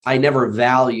I never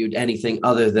valued anything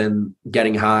other than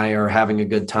getting high or having a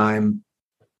good time.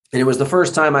 And it was the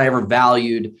first time I ever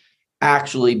valued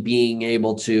actually being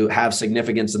able to have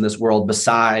significance in this world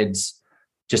besides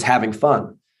just having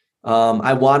fun.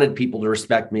 I wanted people to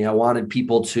respect me. I wanted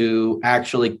people to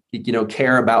actually,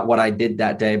 care about what I did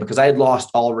that day, because I had lost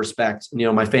all respect.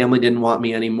 My family didn't want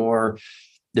me anymore.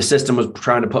 The system was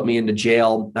trying to put me into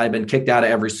jail. I'd been kicked out of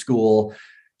every school.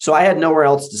 So I had nowhere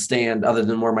else to stand other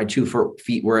than where my 2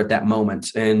 feet were at that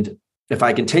moment. And if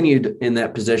I continued in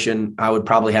that position, I would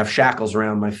probably have shackles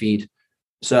around my feet.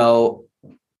 So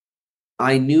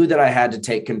I knew that I had to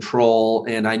take control.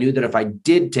 And I knew that if I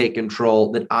did take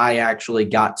control, that I actually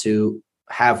got to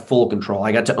have full control.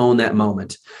 I got to own that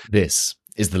moment. This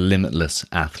is the Limitless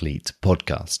Athlete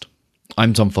podcast.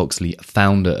 I'm Tom Foxley,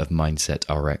 founder of Mindset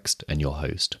RX and your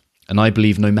host. And I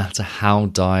believe no matter how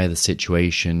dire the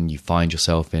situation you find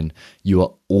yourself in, you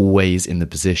are always in the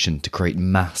position to create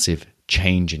massive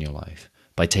change in your life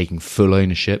by taking full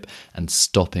ownership and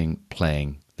stopping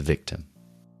playing the victim.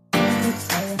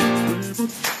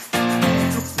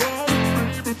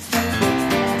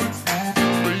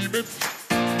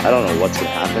 I don't know what's going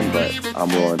to happen, but I'm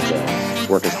willing to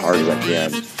work as hard as I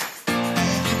can.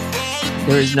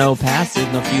 There is no past,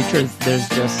 there's no future, there's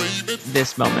just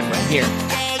this moment right here.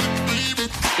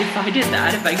 If I did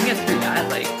that, if I can get through that,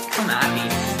 come at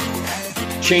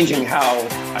me. Changing how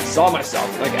I saw myself,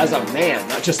 as a man,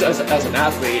 not just as an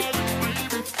athlete.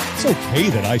 It's okay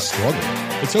that I struggle.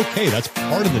 It's okay. That's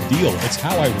part of the deal. It's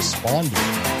how I respond to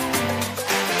it.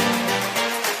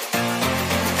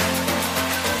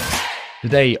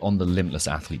 Today on the Limitless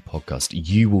Athlete podcast,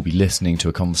 you will be listening to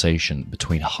a conversation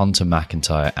between Hunter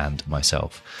McIntyre and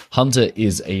myself. Hunter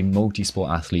is a multi-sport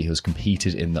athlete who has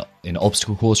competed in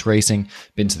obstacle course racing,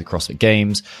 been to the CrossFit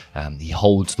Games, he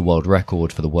holds the world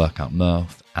record for the workout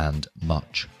Murph, and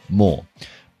much more.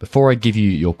 Before I give you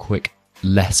your quick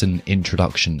lesson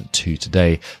introduction to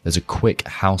today, there's a quick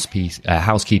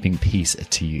housekeeping piece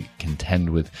to contend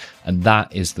with, and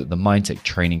that is that the Mindset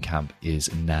training camp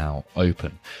is now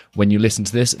open. When you listen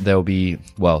to this, there'll be,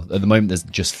 at the moment there's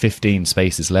just 15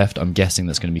 spaces left. I'm guessing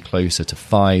that's going to be closer to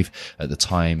 5 at the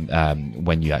time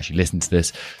when you actually listen to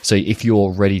this. So if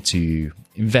you're ready to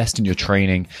invest in your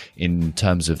training in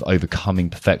terms of overcoming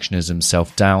perfectionism,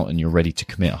 self-doubt, and you're ready to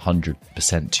commit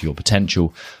 100% to your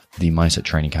potential, the Mindset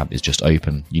Training Camp is just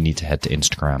open. You need to head to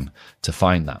Instagram to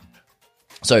find that.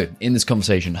 So in this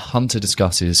conversation, Hunter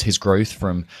discusses his growth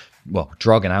from,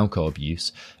 drug and alcohol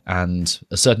abuse and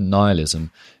a certain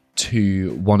nihilism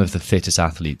to one of the fittest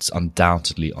athletes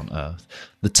undoubtedly on earth.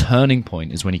 The turning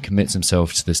point is when he commits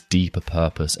himself to this deeper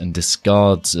purpose and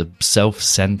discards a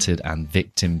self-centered and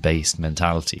victim-based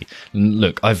mentality. And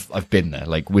look, I've been there.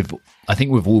 I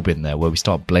think we've all been there, where we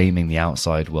start blaming the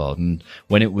outside world. And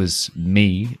when it was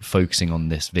me focusing on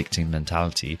this victim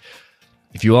mentality,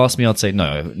 if you ask me, I'd say,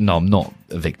 no, I'm not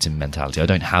a victim mentality. I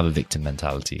don't have a victim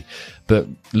mentality. But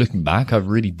looking back, I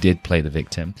really did play the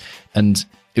victim. And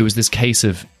it was this case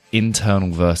of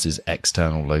internal versus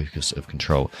external locus of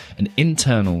control. An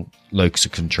internal locus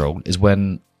of control is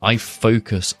when I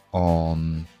focus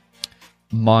on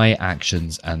my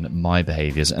actions and my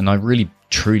behaviors. And I really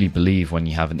truly believe when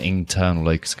you have an internal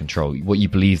locus of control, what you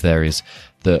believe there is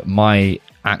that my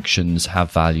actions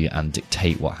have value and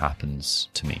dictate what happens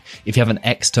to me. If you have an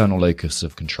external locus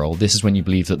of control, this is when you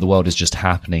believe that the world is just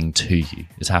happening to you,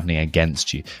 it's happening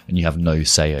against you, and you have no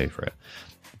say over it.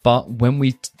 But when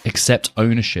we accept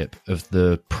ownership of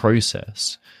the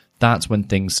process, that's when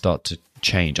things start to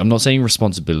change. I'm not saying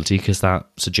responsibility, because that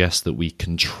suggests that we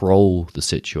control the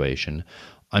situation.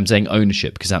 I'm saying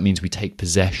ownership because that means we take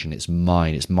possession. It's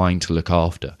mine to look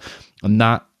after. And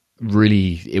that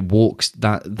really, it walks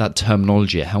that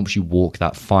terminology, it helps you walk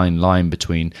that fine line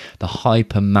between the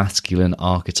hyper masculine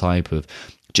archetype of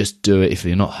just do it, if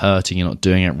you're not hurting, you're not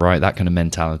doing it right, that kind of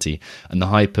mentality, and the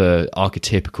hyper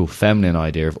archetypical feminine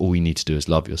idea of all you need to do is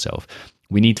love yourself.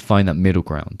 We need to find that middle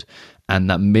ground. And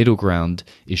that middle ground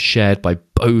is shared by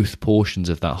both portions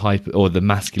of that hyper, or the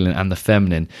masculine and the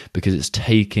feminine, because it's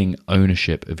taking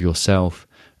ownership of yourself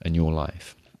and your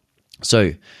life.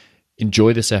 So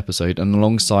enjoy this episode, and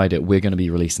alongside it, we're going to be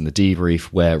releasing the debrief,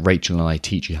 where Rachel and I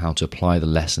teach you how to apply the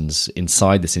lessons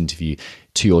inside this interview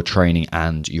to your training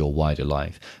and your wider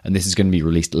life. And this is going to be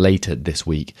released later this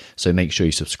week, so make sure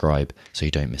you subscribe so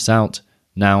you don't miss out.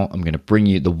 Now I'm going to bring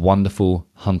you the wonderful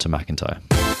Hunter McIntyre.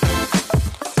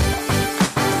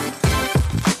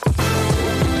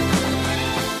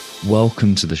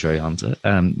 Welcome to the show, Hunter.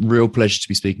 Real pleasure to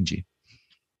be speaking to you.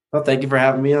 Well, thank you for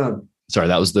having me on. Sorry,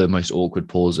 that was the most awkward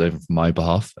pause over from my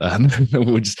behalf.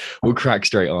 We'll crack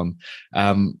straight on.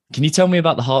 Can you tell me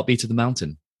about the Heartbeat of the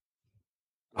Mountain?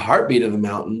 Heartbeat of the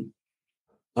mountain.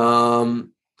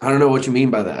 I don't know what you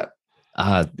mean by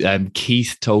that.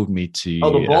 Keith told me to.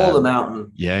 Oh, the Bull of the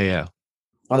Mountain. Yeah.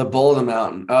 Oh, the Bull of the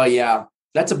Mountain. Oh, yeah.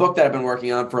 That's a book that I've been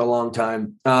working on for a long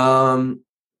time. God,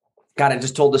 I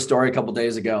just told this story a couple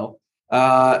days ago.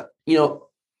 I'll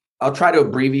try to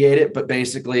abbreviate it, but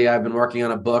basically I've been working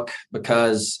on a book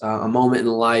because a moment in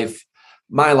life,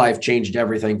 my life changed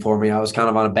everything for me. I was kind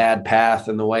of on a bad path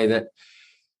in the way that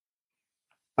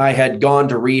I had gone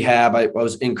to rehab. I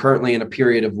was currently in a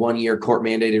period of 1 year court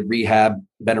mandated rehab,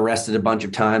 been arrested a bunch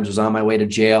of times, was on my way to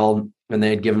jail, and they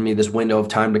had given me this window of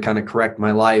time to kind of correct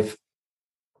my life.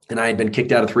 And I had been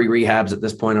kicked out of 3 rehabs at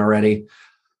this point already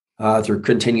through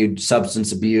continued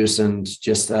substance abuse and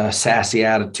just a sassy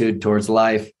attitude towards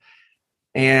life.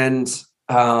 And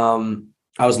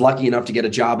I was lucky enough to get a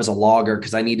job as a logger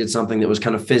because I needed something that was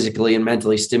kind of physically and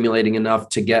mentally stimulating enough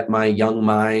to get my young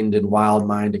mind and wild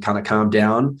mind to kind of calm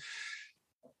down.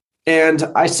 And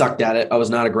I sucked at it. I was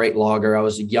not a great logger. I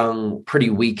was a young, pretty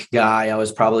weak guy. I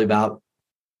was probably about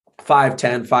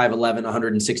 5'10", 5'11",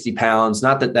 160 pounds.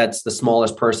 Not that that's the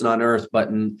smallest person on earth, but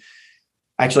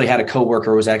I actually had a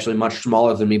coworker who was actually much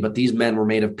smaller than me, but these men were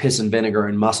made of piss and vinegar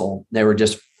and muscle. They were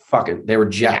just they were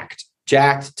jacked,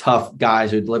 tough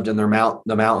guys who'd lived in the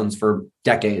mountains for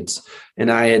decades.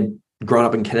 And I had grown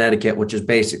up in Connecticut, which is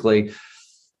basically,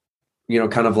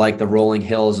 kind of like the rolling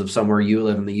hills of somewhere you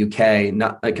live in the UK,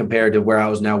 not compared to where I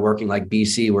was now working, like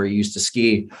BC, where you used to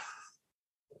ski.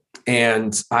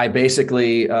 And I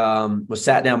basically was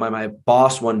sat down by my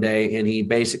boss one day, and he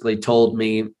basically told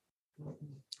me,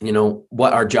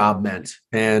 what our job meant.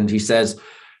 And he says,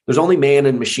 there's only man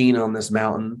and machine on this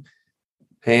mountain.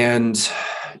 And,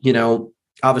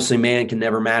 obviously man can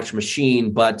never match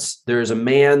machine, but there's a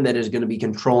man that is going to be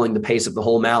controlling the pace of the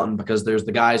whole mountain, because there's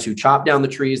the guys who chop down the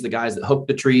trees, the guys that hook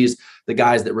the trees, the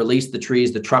guys that release the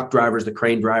trees, the truck drivers, the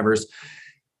crane drivers.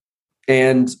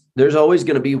 And there's always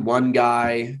going to be one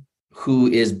guy who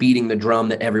is beating the drum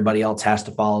that everybody else has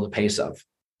to follow the pace of.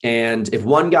 And if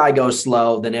one guy goes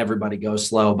slow, then everybody goes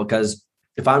slow, because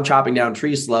if I'm chopping down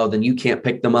trees slow, then you can't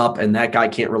pick them up, and that guy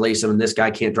can't release them, and this guy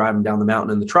can't drive them down the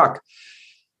mountain in the truck.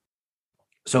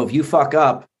 So if you fuck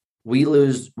up, we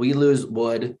lose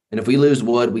wood. And if we lose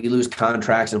wood, we lose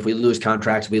contracts. And if we lose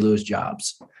contracts, we lose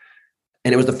jobs.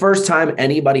 And it was the first time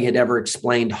anybody had ever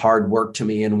explained hard work to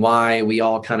me and why we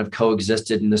all kind of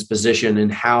coexisted in this position,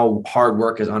 and how hard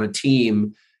work is on a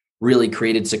team really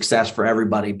created success for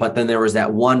everybody. But then there was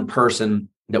that one person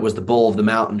that was the bull of the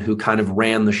mountain who kind of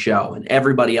ran the show, and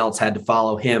everybody else had to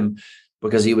follow him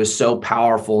because he was so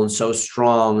powerful and so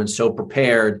strong and so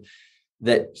prepared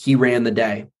that he ran the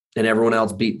day, and everyone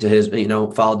else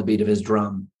followed the beat of his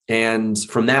drum. And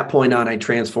from that point on, I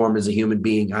transformed as a human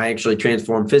being. I actually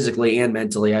transformed physically and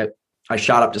mentally. I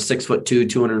shot up to 6'2",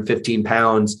 215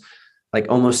 pounds, like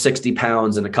almost 60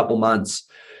 pounds in a couple months.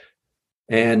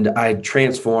 And I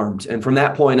transformed. And from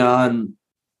that point on,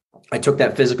 I took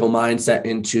that physical mindset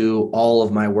into all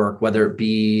of my work, whether it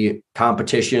be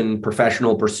competition,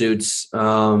 professional pursuits,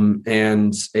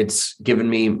 and it's given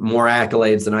me more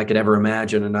accolades than I could ever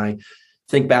imagine. And I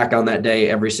think back on that day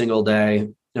every single day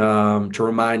to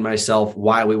remind myself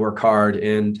why we work hard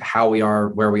and how we are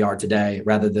where we are today,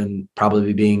 rather than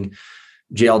probably being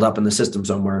jailed up in the system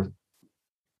somewhere.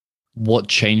 What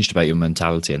changed about your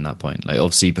mentality in that point? Like,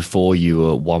 obviously before you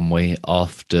were one way,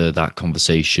 after that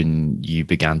conversation you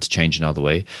began to change another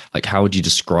way. Like, how would you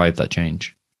describe that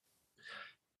change?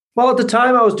 Well, at the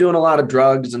time I was doing a lot of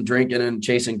drugs and drinking and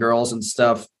chasing girls and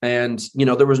stuff. And,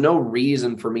 there was no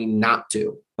reason for me not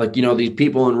to. Like, these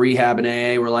people in rehab and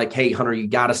AA were like, hey, Hunter, you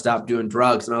got to stop doing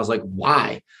drugs. And I was like,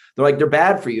 why? They're like, they're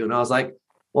bad for you. And I was like,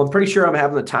 well, I'm pretty sure I'm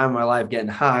having the time of my life getting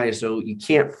high. So you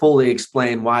can't fully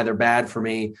explain why they're bad for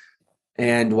me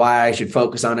and why I should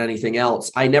focus on anything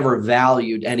else. I never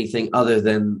valued anything other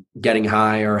than getting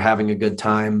high or having a good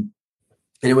time.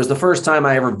 And it was the first time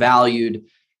I ever valued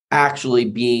actually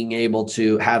being able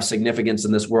to have significance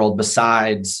in this world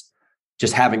besides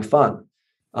just having fun.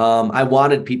 I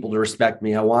wanted people to respect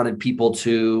me. I wanted people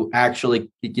to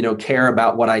actually, care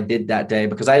about what I did that day,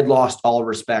 because I had lost all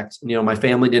respect. My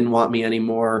family didn't want me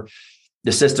anymore.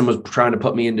 The system was trying to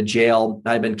put me into jail.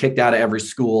 I'd been kicked out of every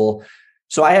school.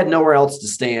 So I had nowhere else to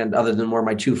stand other than where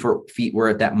my 2 feet were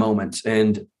at that moment.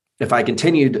 And if I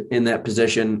continued in that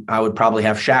position, I would probably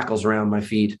have shackles around my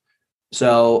feet.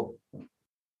 So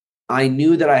I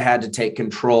knew that I had to take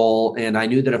control. And I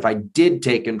knew that if I did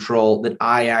take control, that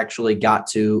I actually got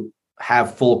to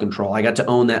have full control. I got to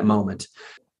own that moment.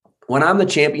 When I'm the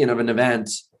champion of an event,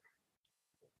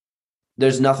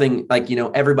 there's nothing like,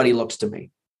 everybody looks to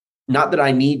me. Not that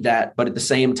I need that, but at the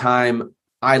same time,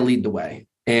 I lead the way.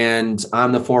 and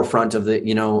I'm the forefront of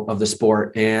the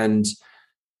sport. And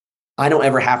I don't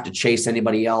ever have to chase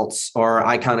anybody else, or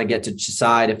I kind of get to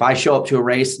decide if I show up to a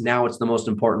race, now it's the most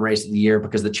important race of the year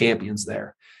because the champion's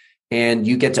there, and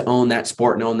you get to own that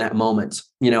sport and own that moment.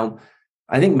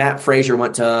 I think Matt Fraser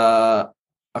went to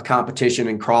a competition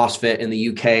in CrossFit in the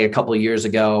UK a couple of years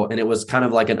ago, and it was kind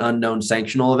of like an unknown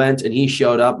sanctional event, and he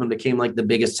showed up and became like the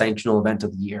biggest sanctional event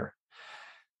of the year.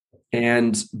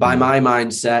 And by my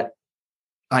mindset,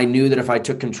 I knew that if I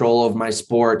took control of my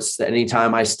sports, that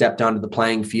anytime I stepped onto the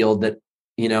playing field, that,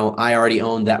 I already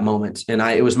owned that moment, and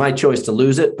it was my choice to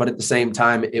lose it. But at the same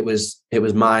time, it was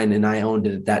mine, and I owned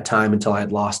it at that time until I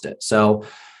had lost it. So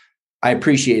I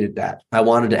appreciated that. I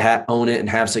wanted to own it and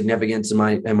have significance in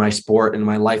my sport and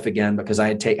my life again, because I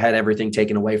had everything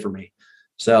taken away from me.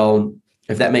 So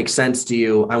if that makes sense to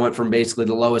you, I went from basically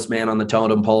the lowest man on the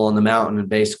totem pole on the mountain and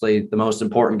basically the most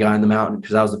important guy on the mountain,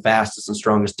 because I was the fastest and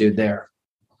strongest dude there.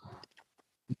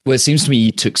 Well, it seems to me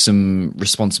you took some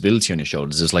responsibility on your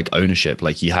shoulders. There's like ownership,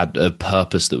 like you had a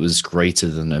purpose that was greater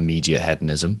than immediate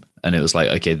hedonism. And it was like,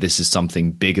 okay, this is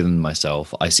something bigger than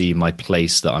myself. I see my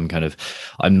place that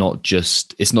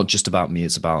it's not just about me.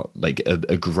 It's about like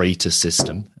a greater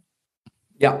system.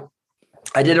 Yeah.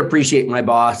 I did appreciate my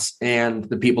boss and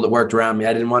the people that worked around me.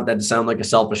 I didn't want that to sound like a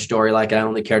selfish story, like I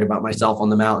only cared about myself on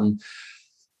the mountain.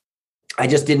 I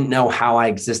just didn't know how I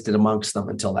existed amongst them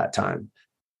until that time.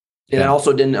 And I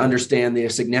also didn't understand the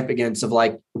significance of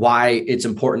like why it's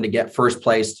important to get first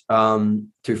place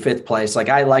through fifth place. Like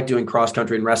I liked doing cross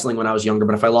country and wrestling when I was younger,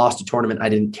 but if I lost a tournament, I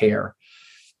didn't care.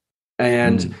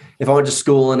 And if I went to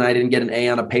school and I didn't get an A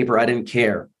on a paper, I didn't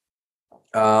care.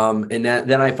 And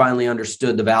then I finally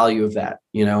understood the value of that,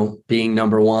 being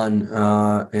number one.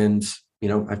 And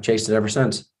I've chased it ever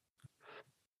since.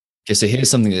 Okay, so here's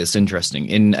something that's interesting.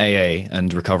 In AA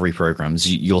and recovery programs,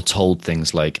 you're told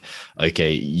things like,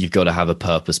 okay, you've got to have a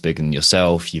purpose bigger than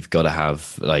yourself. You've got to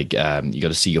have you got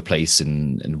to see your place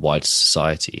in wider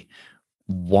society.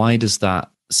 Why does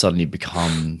that suddenly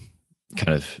become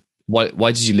kind of, why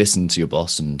did you listen to your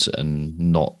boss and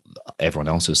not everyone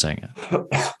else who was saying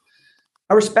it?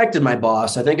 I respected my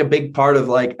boss. I think a big part of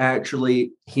like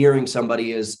actually hearing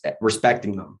somebody is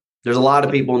respecting them. There's a lot of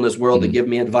people in this world that give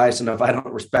me advice, and if I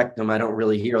don't respect them, I don't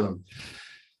really hear them.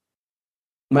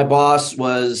 My boss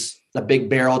was a big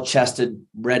barrel-chested,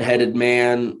 redheaded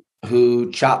man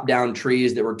who chopped down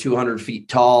trees that were 200 feet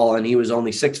tall, and he was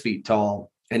only 6 feet tall.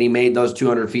 And he made those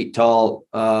 200 feet tall,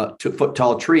 2 foot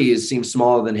tall trees seem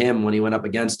smaller than him when he went up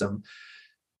against them.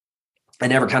 I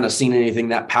never kind of seen anything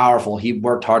that powerful. He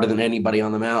worked harder than anybody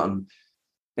on the mountain.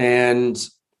 And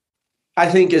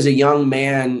I think as a young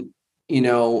man,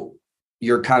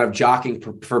 you're kind of jockeying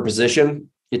for position.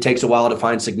 It takes a while to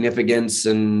find significance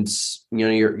and,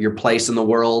 your place in the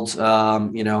world,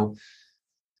 however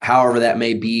that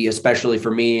may be, especially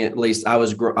for me, at least I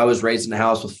was raised in a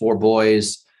house with 4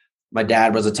 boys. My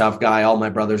dad was a tough guy. All my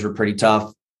brothers were pretty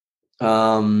tough.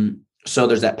 So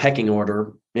there's that pecking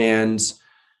order, and,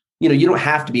 you don't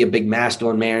have to be a big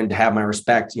masculine man to have my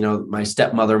respect. My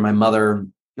stepmother, my mother,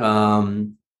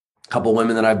 couple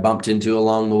women that I've bumped into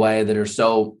along the way that are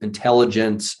so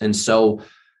intelligent and so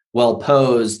well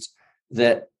posed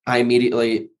that I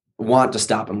immediately want to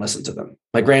stop and listen to them.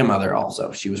 My grandmother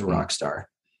also, she was a rock star.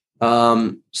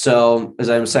 So as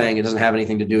I'm saying, it doesn't have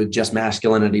anything to do with just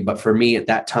masculinity, but for me at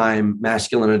that time,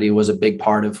 masculinity was a big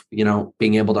part of,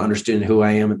 being able to understand who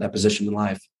I am at that position in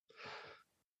life.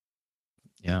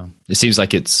 Yeah. It seems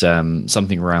like it's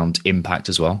something around impact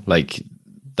as well. Like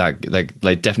that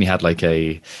definitely had like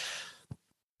an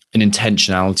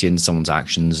intentionality in someone's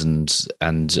actions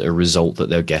and a result that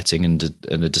they're getting and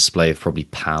a display of probably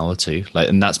power too. Like,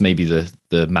 and that's maybe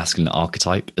the masculine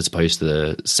archetype as opposed to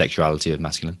the sexuality of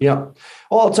masculine. Yeah.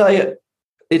 Well, I'll tell you,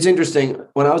 it's interesting.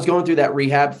 When I was going through that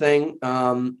rehab thing,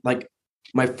 like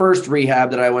my first rehab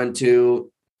that I went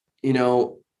to,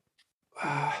 the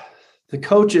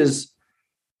coaches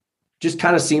just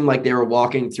kind of seemed like they were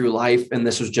walking through life and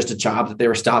this was just a job that they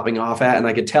were stopping off at. And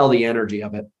I could tell the energy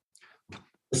of it.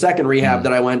 The second rehab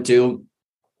that I went to,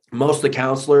 most of the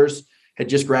counselors had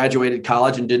just graduated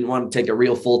college and didn't want to take a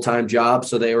real full-time job.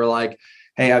 So they were like,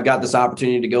 hey, I've got this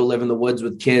opportunity to go live in the woods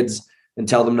with kids and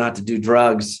tell them not to do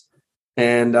drugs.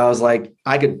 And I was like,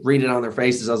 I could read it on their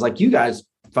faces. I was like, you guys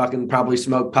fucking probably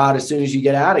smoke pot as soon as you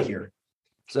get out of here.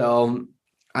 So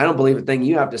I don't believe a thing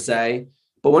you have to say.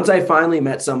 But once I finally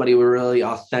met somebody with really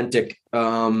authentic,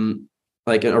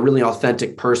 like a really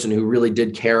authentic person who really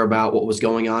did care about what was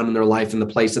going on in their life and the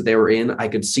place that they were in, I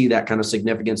could see that kind of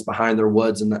significance behind their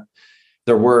words and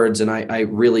their words. And I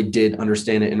really did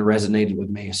understand it and resonated with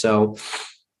me. So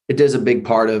it is a big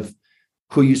part of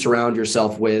who you surround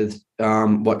yourself with,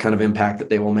 what kind of impact that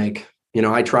they will make.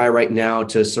 I try right now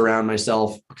to surround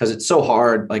myself, because it's so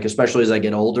hard, like, especially as I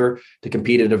get older, to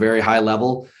compete at a very high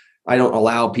level. I don't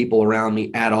allow people around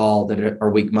me at all that are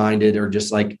weak-minded or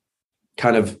just like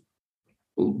kind of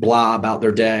blah about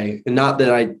their day. And not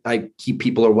that I keep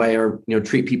people away or,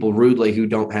 treat people rudely who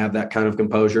don't have that kind of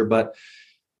composure, but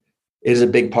it is a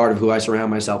big part of who I surround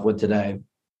myself with today.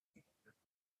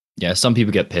 Yeah, some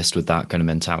people get pissed with that kind of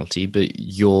mentality, but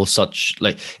you're such,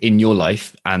 like, in your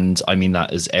life, and I mean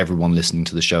that as everyone listening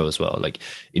to the show as well, like,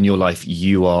 in your life,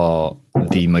 you are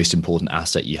the most important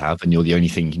asset you have, and you're the only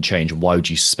thing you can change. Why would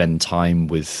you spend time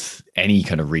with any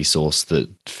kind of resource that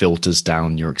filters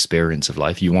down your experience of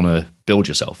life? You want to build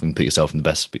yourself and put yourself in the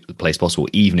best place possible,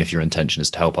 even if your intention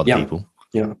is to help other people.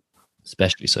 Yeah.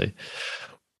 Especially so.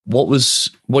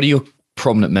 What are your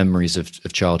prominent memories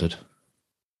of childhood?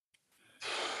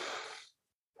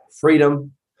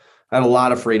 Freedom. I had a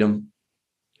lot of freedom.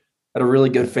 I had a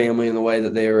really good family in the way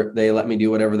that they let me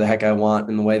do whatever the heck I want,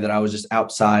 in the way that I was just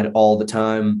outside all the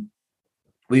time.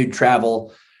 We would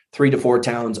travel 3 to 4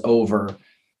 towns over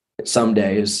some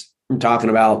days. I'm talking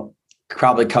about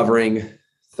probably covering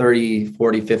 30,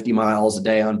 40, 50 miles a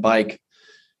day on bike.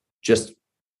 Just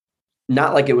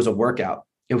not like it was a workout.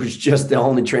 It was just the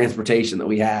only transportation that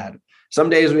we had.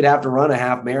 Some days we'd have to run a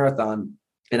half marathon,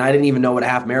 and I didn't even know what a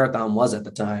half marathon was at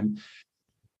the time.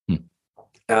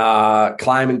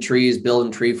 Climbing trees,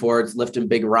 building tree forts, lifting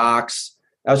big rocks.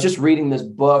 I was just reading this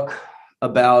book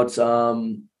about,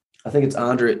 I think it's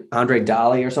Andre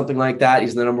Daly or something like that.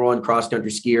 He's the #1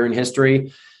 cross-country skier in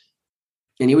history.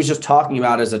 And he was just talking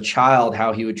about, as a child,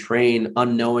 how he would train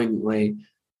unknowingly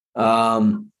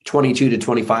 22 to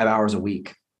 25 hours a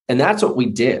week. And that's what we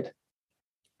did.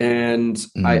 And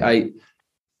I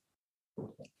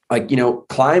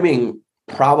climbing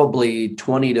probably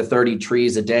 20 to 30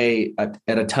 trees a day at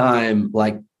a time,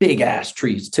 like big ass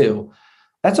trees too.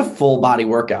 That's a full body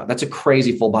workout. That's a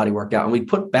crazy full body workout. And we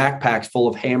put backpacks full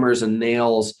of hammers and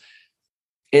nails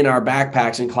in our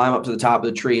backpacks and climb up to the top of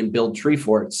the tree and build tree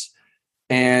forts.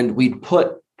 And we'd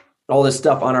put all this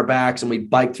stuff on our backs and we'd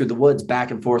bike through the woods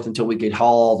back and forth until we could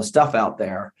haul all the stuff out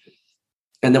there.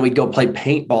 And then we'd go play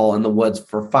paintball in the woods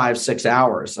for 5-6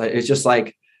 hours. It's just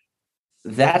like,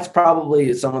 that's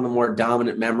probably some of the more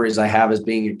dominant memories I have as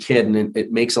being a kid. And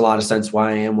it makes a lot of sense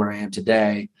why I am where I am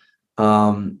today.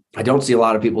 I don't see a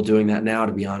lot of people doing that now,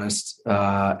 to be honest.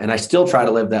 And I still try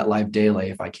to live that life daily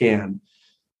if I can.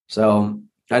 So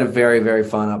I had a very, very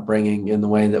fun upbringing in the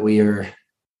way that we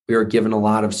were given a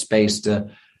lot of space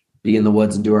to be in the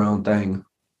woods and do our own thing.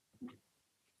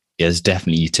 Yeah, there's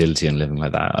definitely utility in living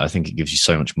like that. I think it gives you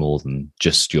so much more than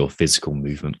just your physical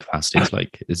movement capacity.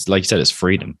 It's like you said, it's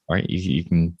freedom, right? You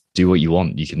can do what you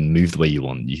want. You can move the way you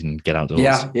want. You can get outdoors.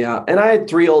 Yeah. And I had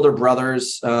 3 older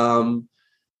brothers.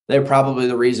 They're probably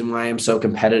the reason why I'm so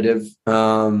competitive.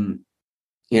 The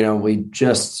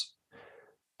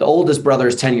oldest brother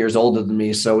is 10 years older than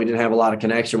me, so we didn't have a lot of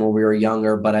connection when we were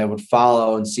younger, but I would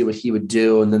follow and see what he would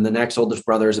do. And then the next oldest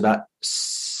brother is about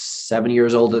 7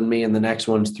 years older than me, and the next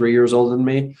one's 3 years older than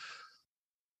me.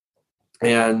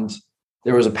 And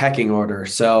there was a pecking order.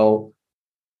 So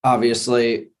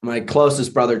obviously my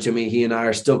closest brother to me, he and I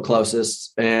are still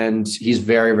closest, and he's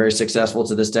very, very successful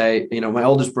to this day. My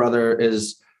oldest brother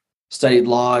is studied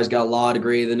law. He's got a law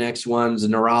degree. The next one's a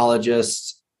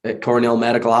neurologist at Cornell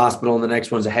Medical Hospital, and the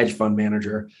next one's a hedge fund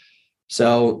manager.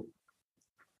 So,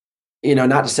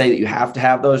 not to say that you have to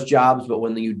have those jobs, but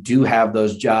when you do have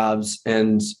those jobs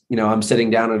and, I'm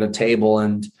sitting down at a table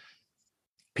and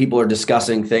people are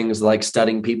discussing things like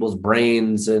studying people's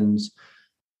brains and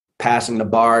passing the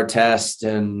bar test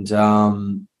and,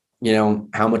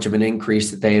 how much of an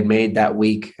increase that they had made that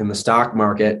week in the stock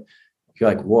market, you're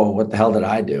like, whoa, what the hell did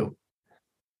I do?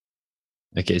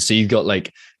 Okay, so you've got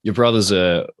your brothers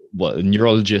are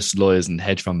neurologists, lawyers, and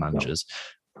hedge fund managers.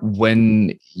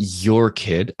 When you're a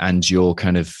kid and you're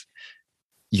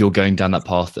going down that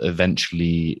path,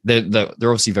 eventually they're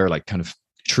obviously very kind of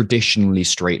traditionally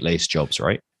straight-laced jobs,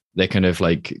 right? They're kind of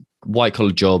like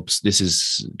white-collar jobs. This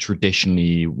is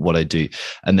traditionally what I do.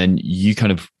 And then you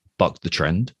kind of bucked the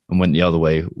trend and went the other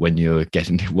way when you're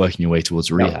working your way towards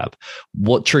rehab.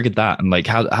 What triggered that? And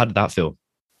how did that feel?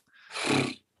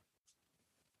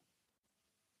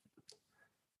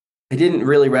 It didn't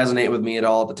really resonate with me at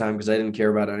all at the time because I didn't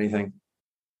care about anything.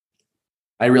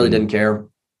 I really didn't care.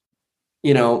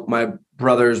 My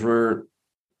brothers were,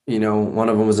 one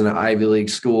of them was in an Ivy League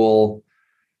school.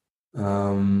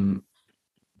 One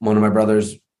of my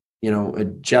brothers,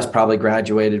 had just probably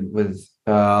graduated with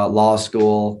law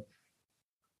school.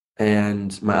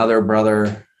 And my other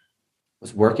brother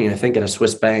was working, I think, at a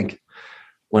Swiss bank.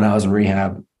 when I was in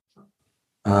rehab.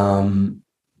 And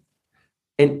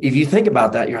if you think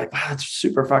about that, you're like, wow, that's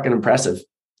super fucking impressive.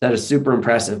 That is super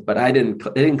impressive. But it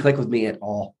didn't click with me at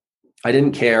all. I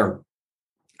didn't care.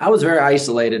 I was very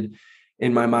isolated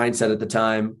in my mindset at the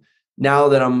time. Now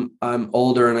that I'm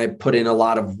older and I put in a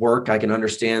lot of work, I can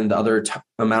understand the other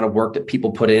amount of work that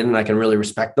people put in, and I can really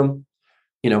respect them.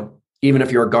 You know, even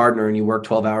if you're a gardener and you work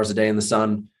 12 hours a day in the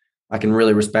sun, I can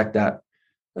really respect that.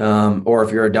 Or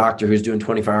if you're a doctor who's doing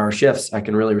 24-hour shifts, I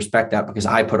can really respect that because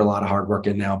I put a lot of hard work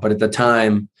in now. But at the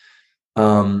time,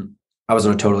 I was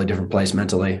in a totally different place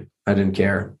mentally. I didn't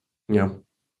care, you know.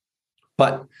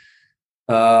 But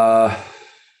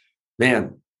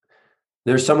man,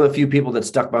 there's some of the few people that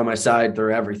stuck by my side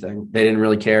through everything. They didn't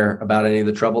really care about any of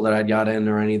the trouble that I'd got in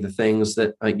or any of the things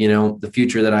that, you know, the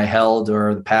future that I held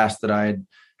or the past that I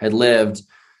had lived.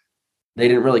 They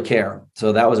didn't really care.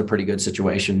 So that was a pretty good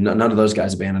situation. None of those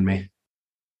guys abandoned me.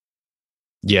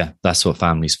 Yeah, that's what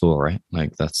family's for, right?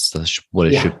 Like that's what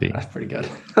it should be. That's pretty good.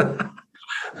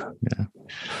 Yeah.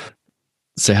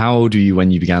 So how old were you when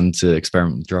you began to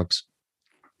experiment with drugs?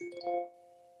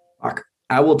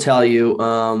 I will tell you,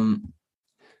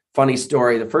 funny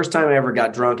story. The first time I ever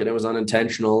got drunk, and it was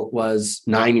unintentional, was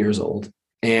 9 years old.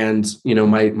 And, you know,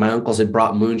 my uncles had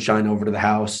brought moonshine over to the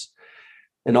house,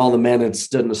 and all the men had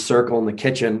stood in a circle in the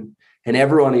kitchen, and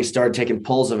everyone started taking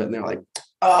pulls of it. And they're like,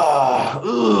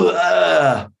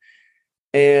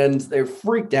 and they're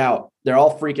freaked out. They're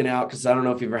all freaking out because I don't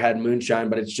know if you've ever had moonshine,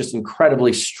 but it's just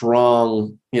incredibly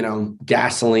strong, you know,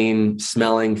 gasoline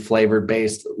smelling, flavored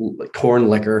based corn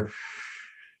liquor.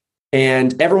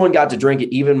 And everyone got to drink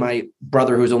it. Even my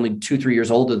brother, who's only 2-3 years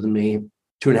older than me,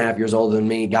 2.5 years older than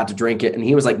me, got to drink it. And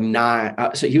he was like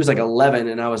 9. So he was like 11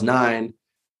 and I was 9.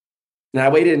 And I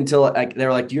waited until they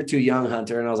were like, you're too young,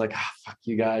 Hunter. And I was like, fuck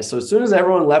you guys. So as soon as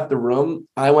everyone left the room,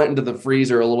 I went into the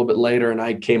freezer a little bit later and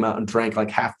I came out and drank like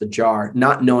half the jar,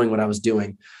 not knowing what I was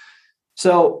doing.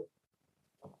 So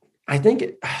I think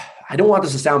I don't want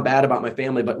this to sound bad about my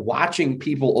family, but watching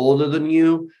people older than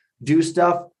you do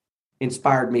stuff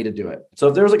inspired me to do it. So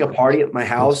if there was like a party at my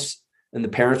house and the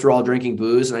parents were all drinking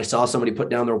booze and I saw somebody put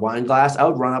down their wine glass, I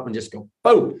would run up and just go,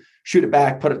 boom, shoot it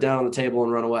back, put it down on the table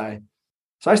and run away.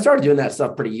 So I started doing that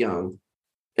stuff pretty young,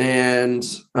 and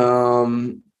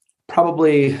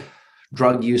probably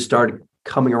drug use started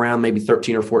coming around maybe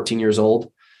 13 or 14 years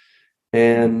old.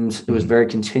 And it was very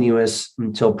continuous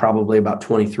until probably about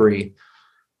 23.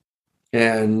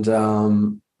 And, you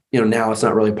know, now it's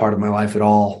not really part of my life at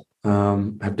all.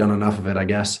 I've done enough of it, I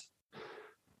guess.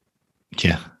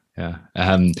 Yeah. Yeah.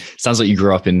 Sounds like you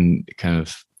grew up in kind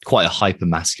of quite a hyper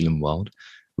masculine world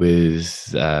with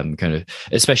kind of,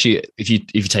 especially if you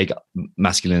take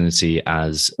masculinity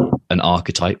as an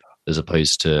archetype as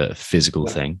opposed to a physical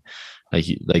thing, like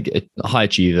a high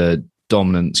achiever,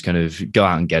 dominance, kind of go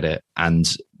out and get it. And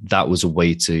that was a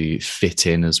way to fit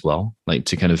in as well, like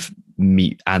to kind of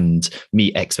meet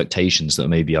expectations that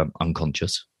may be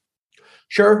unconscious.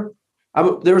 Sure.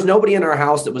 There was nobody in our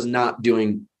house that was not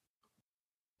doing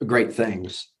great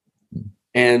things.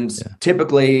 And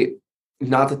typically,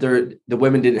 not that the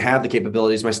women didn't have the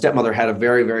capabilities. My stepmother had a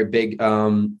very, very big,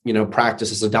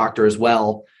 practice as a doctor as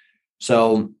well.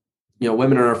 So, you know,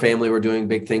 women in our family were doing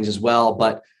big things as well.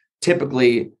 But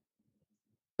typically,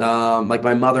 like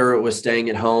my mother was staying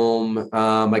at home.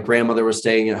 My grandmother was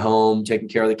staying at home, taking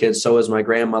care of the kids. So was my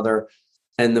grandmother.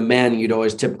 And the men, you'd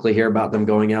always typically hear about them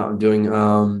going out and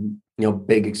doing,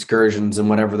 big excursions and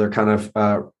whatever their kind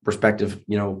of respective,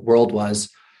 world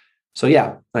was. So,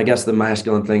 yeah, I guess the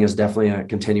masculine thing is definitely a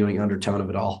continuing undertone of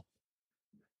it all.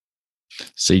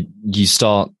 So you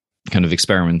start kind of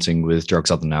experimenting with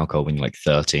drugs other than alcohol when you're like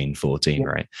 13, 14,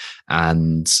 right?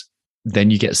 And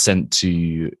then you get sent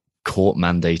to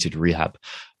court-mandated rehab.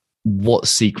 What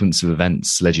sequence of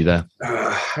events led you there?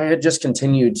 I had just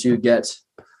continued to get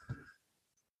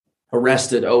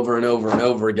arrested over and over and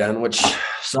over again, which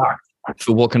sucked.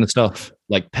 For what kind of stuff?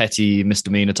 Like petty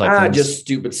misdemeanor type things? Just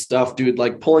stupid stuff, dude.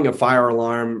 Like pulling a fire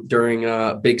alarm during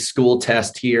a big school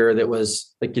test here that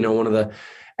was like, one of the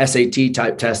SAT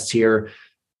type tests here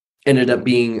ended up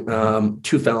being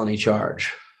 2 felony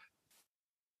charge.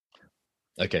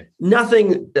 Okay.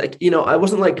 Nothing like, I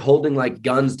wasn't like holding like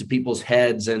guns to people's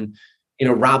heads and,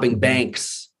 robbing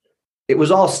banks. It was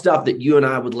all stuff that you and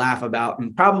I would laugh about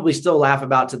and probably still laugh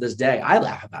about to this day. I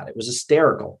laugh about it. It was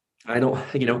hysterical. I don't,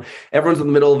 everyone's in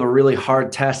the middle of a really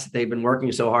hard test. They've been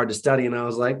working so hard to study. And I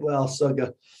was like, well, so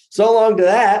long to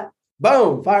that.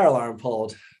 Boom, fire alarm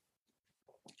pulled.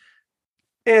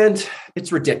 And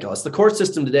it's ridiculous. The court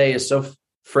system today is so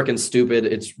freaking stupid.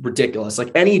 It's ridiculous.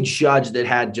 Like any judge that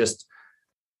had just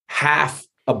half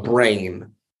a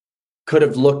brain could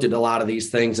have looked at a lot of these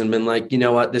things and been like, you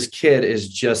know what, this kid is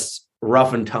just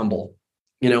rough and tumble.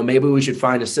 Maybe we should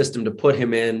find a system to put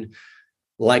him in,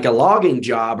 like a logging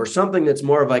job or something that's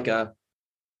more of like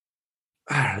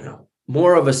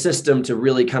more of a system to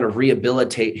really kind of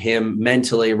rehabilitate him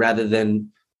mentally, rather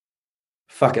than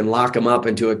fucking lock him up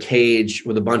into a cage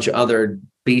with a bunch of other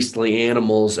beastly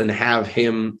animals and have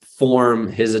him form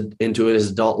into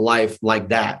his adult life like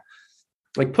that.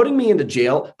 Like, putting me into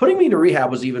jail, putting me into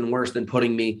rehab was even worse than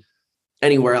putting me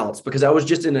anywhere else, because I was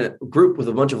just in a group with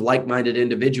a bunch of like-minded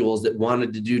individuals that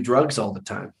wanted to do drugs all the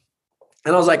time.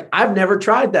 And I was like, I've never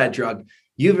tried that drug.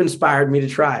 You've inspired me to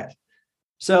try it.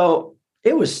 So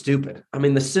it was stupid. I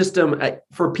mean, the system,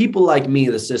 for people like me,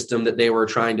 the system that they were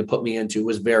trying to put me into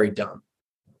was very dumb.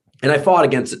 And I fought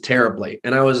against it terribly.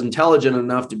 And I was intelligent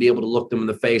enough to be able to look them in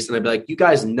the face. And I'd be like, you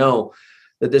guys know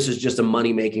that this is just a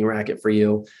money-making racket for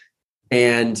you.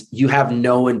 And you have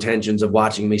no intentions of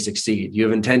watching me succeed. You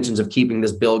have intentions of keeping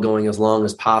this bill going as long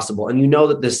as possible. And you know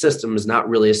that this system is not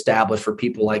really established for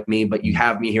people like me, but you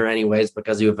have me here anyways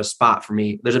because you have a spot for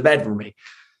me. There's a bed for me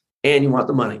and you want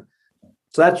the money.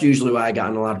 So that's usually why I got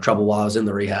in a lot of trouble while I was in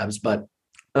the rehabs. But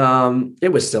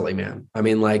it was silly, man. I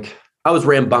mean, like, I was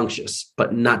rambunctious,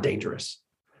 but not dangerous.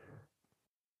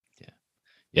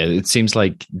 Yeah. It seems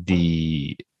like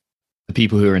the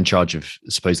people who are in charge of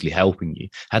supposedly helping you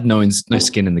had no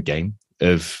skin in the game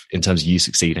in terms of you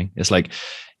succeeding. It's like,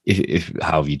 if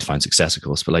however you define success, of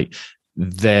course, but like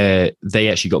they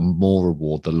actually got more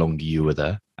reward the longer you were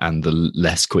there and the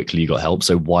less quickly you got help.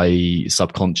 So why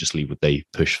subconsciously would they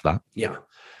push for that? Yeah.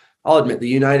 I'll admit the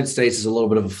United States is a little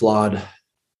bit of a flawed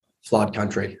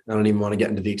country. I don't even want to get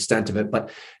into the extent of it, but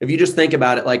if you just think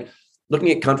about it, like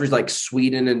looking at countries like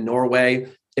Sweden and Norway,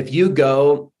 if you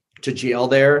go to jail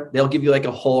there, they'll give you like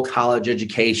a whole college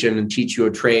education and teach you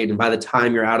a trade. And by the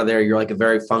time you're out of there, you're like a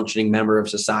very functioning member of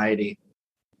society.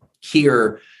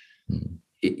 Here,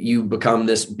 you become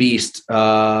this beast,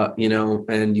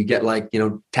 and you get like,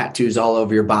 tattoos all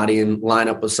over your body and line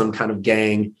up with some kind of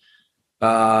gang.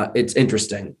 It's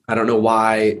interesting. I don't know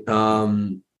why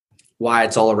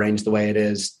it's all arranged the way it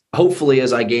is. Hopefully,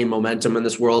 as I gain momentum in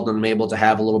this world and I'm able to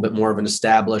have a little bit more of an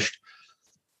established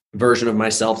version of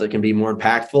myself that can be more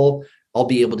impactful, I'll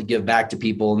be able to give back to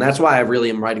people. And that's why I really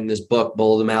am writing this book,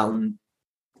 Bull of the Mountain,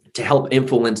 to help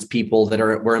influence people that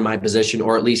were in my position,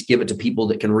 or at least give it to people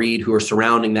that can read who are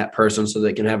surrounding that person so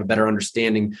they can have a better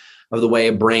understanding of the way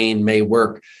a brain may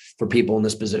work for people in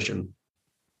this position.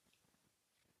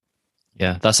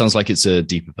 Yeah, that sounds like it's a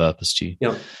deeper purpose to you.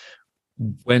 Yeah.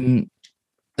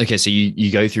 So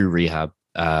you go through rehab.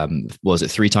 Was it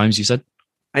 3 times you said?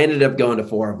 I ended up going to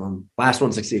 4 of them. Last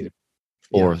one succeeded.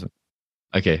 4 of them.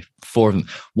 Okay, 4 of them.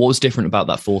 What was different about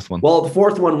that 4th one? Well, the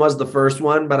 4th one was the first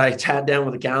one, but I sat down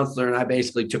with a counselor and I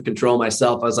basically took control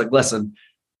myself. I was like, listen,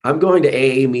 I'm going to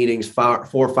AA meetings 4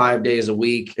 or 5 days a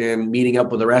week and meeting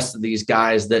up with the rest of these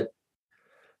guys that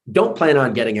don't plan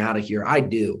on getting out of here. I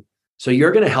do. So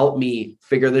you're going to help me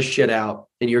figure this shit out.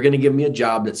 And you're going to give me a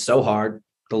job that's so hard,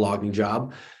 the logging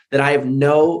job, that I have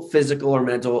no physical or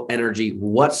mental energy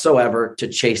whatsoever to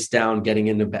chase down getting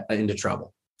into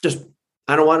trouble. Just,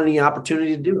 I don't want any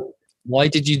opportunity to do it. Why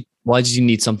did you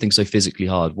need something so physically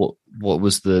hard? What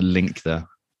was the link there?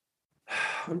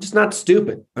 I'm just not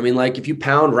stupid. I mean, like, if you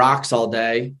pound rocks all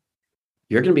day,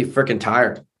 you're going to be freaking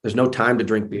tired. There's no time to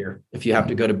drink beer. If you have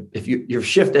to your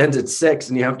shift ends at 6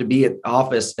 and you have to be at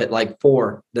office at like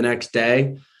 4 the next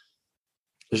day,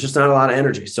 there's just not a lot of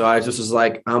energy. So I just was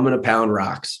like, I'm going to pound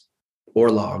rocks or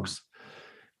logs.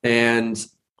 And,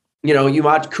 you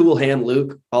watch Cool Hand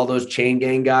Luke, all those chain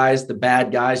gang guys, the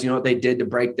bad guys, you know what they did to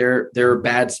break their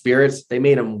bad spirits? They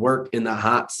made them work in the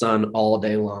hot sun all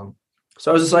day long.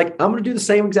 So I was just like, I'm going to do the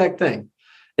same exact thing.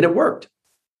 And it worked.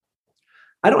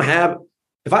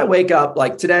 If I wake up,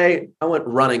 like today, I went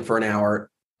running for an hour,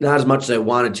 not as much as I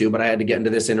wanted to, but I had to get into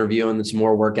this interview and then some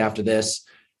more work after this.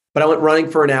 But I went running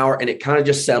for an hour and it kind of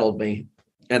just settled me.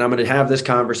 And I'm going to have this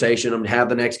conversation. I'm going to have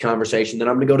the next conversation. Then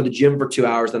I'm going to go to the gym for 2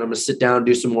 hours. Then I'm going to sit down and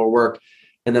do some more work.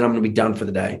 And then I'm going to be done for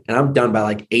the day. And I'm done by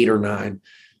like 8 or 9.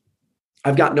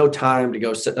 I've got no time to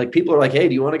go sit. Like, people are like, hey,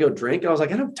 do you want to go drink? I was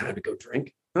like, I don't have time to go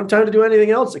drink. I don't have time to do anything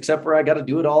else except for I got to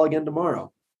do it all again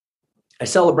tomorrow. I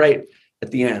celebrate at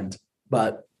the end.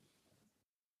 But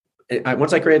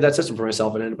once I created that system for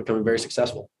myself, it ended up becoming very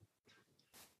successful.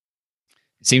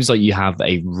 It seems like you have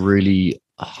a really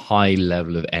high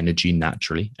level of energy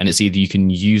naturally, and it's either you can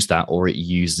use that or it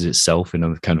uses itself in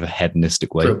a kind of a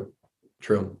hedonistic way.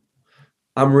 True.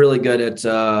 I'm really good at,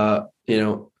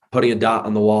 putting a dot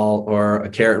on the wall or a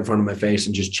carrot in front of my face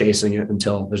and just chasing it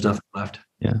until there's nothing left.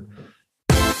 Yeah.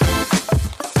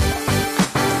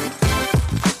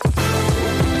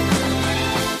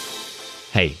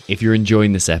 Hey, if you're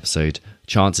enjoying this episode,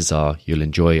 chances are you'll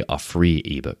enjoy our free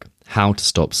ebook, How to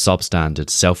Stop Substandard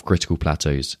Self-Critical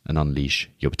Plateaus and Unleash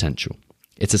Your Potential.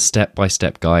 It's a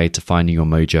step-by-step guide to finding your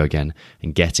mojo again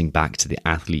and getting back to the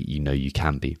athlete you know you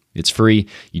can be. It's free.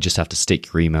 You just have to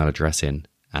stick your email address in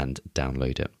and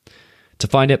download it. To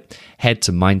find it, head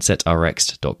to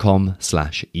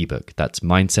mindsetrx.com/ebook. That's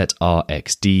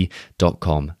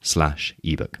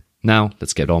mindsetrxd.com/ebook. Now,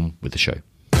 let's get on with the show.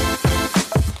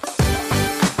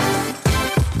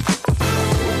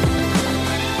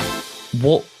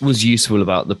 What was useful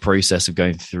about the process of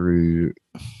going through,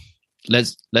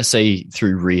 let's say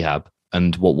through rehab,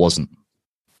 and what wasn't?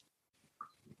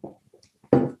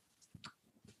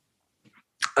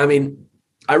 I mean,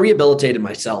 I rehabilitated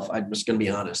myself. I'm just going to be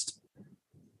honest.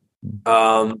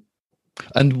 And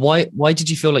why did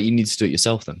you feel like you needed to do it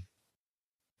yourself then?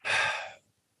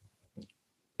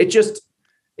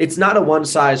 It's not a one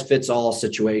size fits all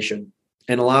situation.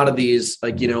 And a lot of these, a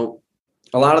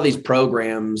lot of these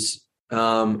programs,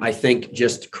 I think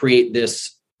just create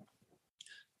this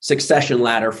succession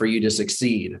ladder for you to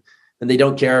succeed. And they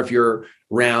don't care if you're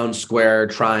round, square,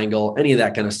 triangle, any of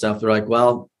that kind of stuff. They're like,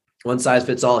 well, one size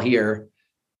fits all here.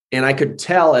 And I could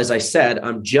tell, as I said,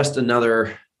 I'm just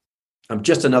another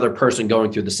person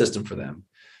going through the system for them.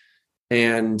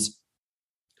 And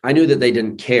I knew that they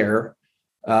didn't care.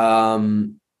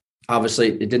 Obviously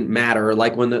it didn't matter.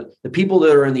 Like when the people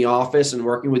that are in the office and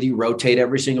working with you rotate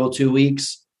every single 2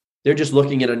 weeks, they're just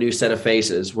looking at a new set of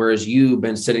faces. Whereas you've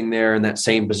been sitting there in that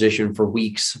same position for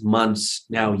weeks, months,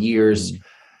 now years.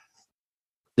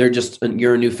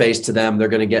 You're a new face to them. They're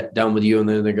going to get done with you and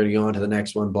then they're going to go on to the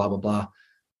next one, blah, blah, blah.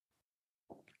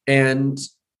 And,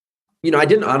 I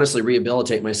didn't honestly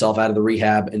rehabilitate myself out of the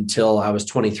rehab until I was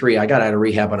 23. I got out of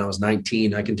rehab when I was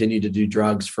 19. I continued to do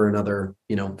drugs for another,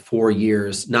 4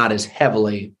 years, not as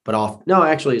heavily, but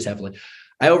actually as heavily.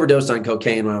 I overdosed on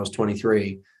cocaine when I was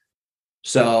 23.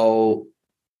 So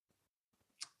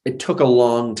it took a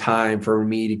long time for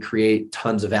me to create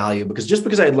tons of value, because just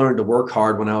because I had learned to work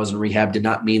hard when I was in rehab did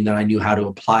not mean that I knew how to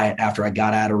apply it after I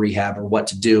got out of rehab or what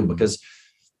to do. Because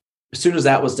as soon as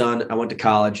that was done, I went to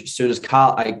college. As soon as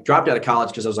I dropped out of college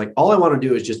because I was like, all I want to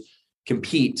do is just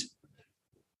compete.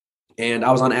 And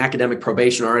I was on academic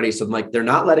probation already. So I'm like, they're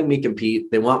not letting me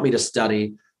compete. They want me to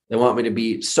study. They want me to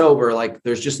be sober. Like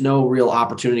there's just no real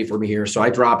opportunity for me here. So I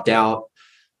dropped out.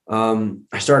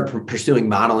 I started pursuing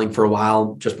modeling for a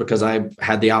while just because I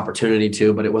had the opportunity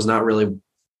to, but it was not really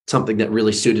something that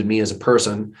really suited me as a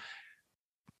person.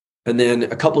 And then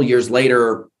a couple of years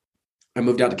later, I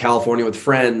moved out to California with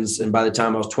friends. And by the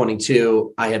time I was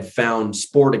 22, I had found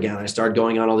sport again. I started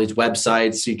going on all these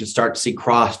websites so you could start to see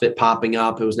CrossFit popping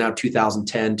up. It was now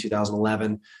 2010,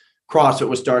 2011. CrossFit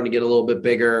was starting to get a little bit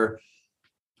bigger.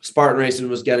 Spartan racing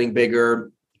was getting bigger.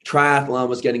 Triathlon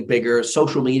was getting bigger.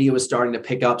 Social media was starting to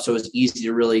pick up. So it was easy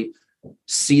to really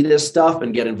see this stuff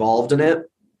and get involved in it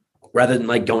rather than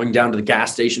like going down to the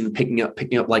gas station and picking up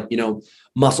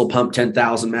Muscle Pump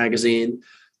 10,000 magazine.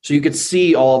 So you could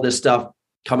see all this stuff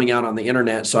coming out on the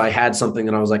internet. So I had something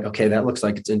that I was like, okay, that looks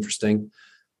like it's interesting.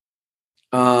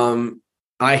 I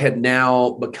had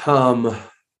now become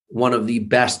one of the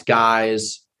best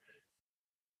guys.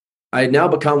 I had now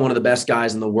become one of the best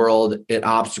guys in the world at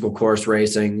obstacle course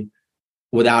racing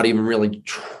without even really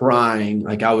trying.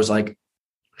 Like I was like,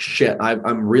 shit, I'm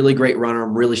a really great runner.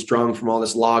 I'm really strong from all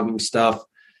this logging stuff.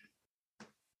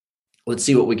 Let's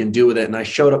see what we can do with it. And I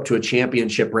showed up to a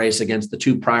championship race against the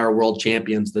two prior world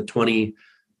champions, the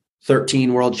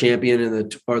 2013 world champion and the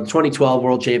 2012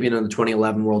 world champion and the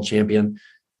 2011 world champion.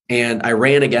 And I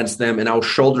ran against them and I was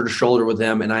shoulder to shoulder with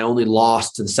them. And I only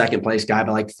lost to the second place guy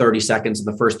by like 30 seconds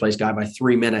and the first place guy by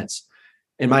 3 minutes.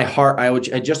 In my heart, I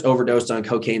just overdosed on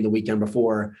cocaine the weekend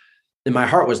before. And my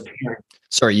heart was tearing.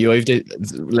 Sorry, you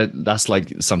overdosed. That's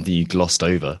like something you glossed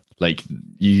over. Like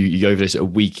you overdosed a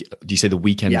week. Do you say the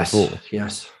weekend before?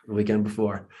 Yes, the weekend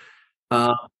before.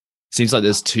 Seems like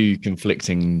there's two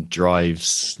conflicting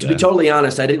drives. To be totally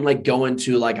honest, I didn't like go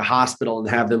into like a hospital and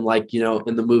have them like,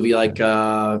 in the movie, like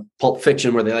Pulp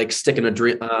Fiction, where they like stick an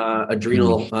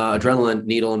adrenaline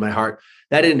needle in my heart.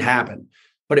 That didn't happen,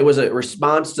 but it was a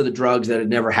response to the drugs that had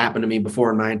never happened to me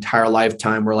before in my entire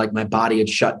lifetime, where like my body had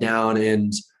shut down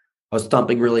and I was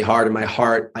thumping really hard in my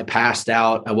heart. I passed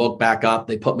out. I woke back up.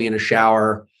 They put me in a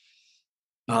shower.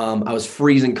 I was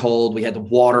freezing cold. We had the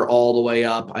water all the way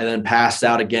up. I then passed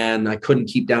out again. I couldn't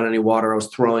keep down any water. I was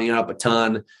throwing up a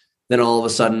ton. Then all of a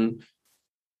sudden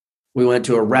we went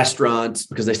to a restaurant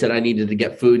because they said I needed to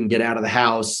get food and get out of the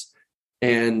house.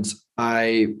 And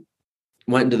I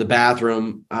went into the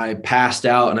bathroom. I passed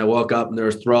out and I woke up and there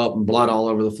was throw up and blood all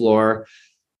over the floor.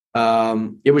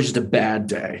 It was just a bad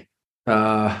day.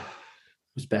 It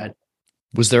was bad.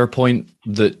 Was there a point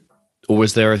or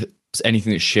was there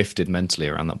anything that shifted mentally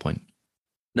around that point?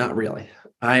 Not really.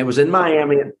 I was in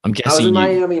Miami. I'm guessing I was in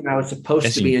Miami and I was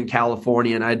supposed to be in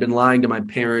California, and I'd been lying to my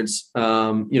parents.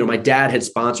 My dad had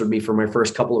sponsored me for my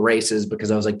first couple of races because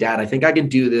I was like, Dad, I think I can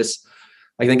do this.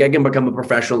 I think I can become a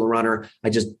professional runner. I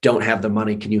just don't have the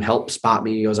money. Can you help spot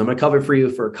me? He goes, I'm going to cover for you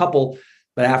for a couple,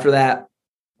 but after that,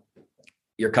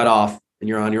 you're cut off and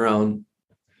you're on your own.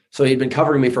 So he'd been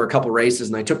covering me for a couple of races,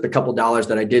 and I took the couple dollars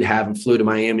that I did have and flew to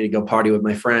Miami to go party with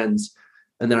my friends.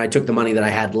 And then I took the money that I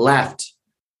had left,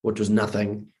 which was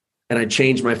nothing. And I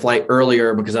changed my flight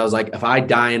earlier because I was like, if I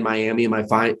die in Miami and my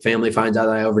family finds out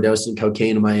that I overdosed in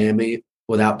cocaine in Miami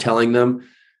without telling them,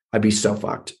 I'd be so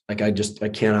fucked. Like I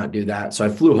cannot do that. So I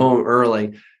flew home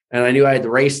early, and I knew I had to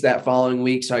race that following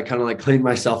week. So I kind of like cleaned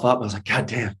myself up. I was like, God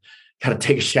damn, got to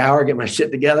take a shower, get my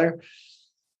shit together.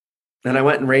 And I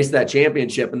went and raced that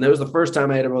championship. And that was the first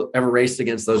time I had ever raced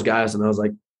against those guys. And I was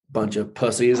like, bunch of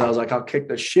pussies. I was like, I'll kick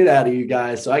the shit out of you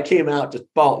guys. So I came out just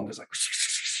bolting, just like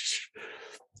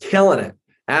killing it,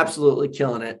 absolutely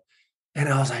killing it. And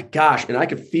I was like, gosh, and I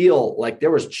could feel like there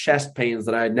was chest pains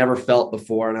that I had never felt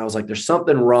before. And I was like, there's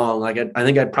something wrong. Like, I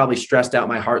think I'd probably stressed out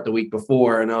my heart the week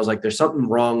before. And I was like, there's something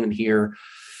wrong in here.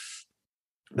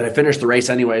 But I finished the race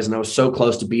anyways. And I was so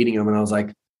close to beating him. And I was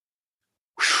like,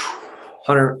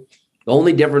 Hunter, the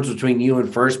only difference between you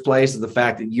and first place is the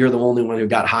fact that you're the only one who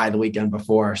got high the weekend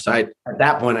before. So at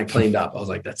that point I cleaned up. I was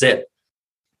like, that's it.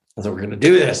 I thought we're going to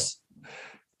do this.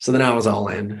 So then I was all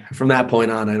in. From that point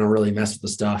on, I don't really mess with the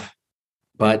stuff.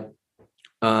 But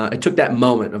I took that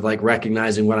moment of like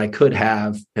recognizing what I could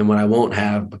have and what I won't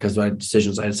have because of the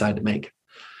decisions I decided to make.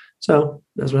 So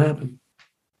that's what happened.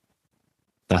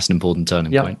 That's an important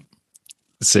turning point.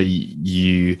 So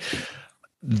you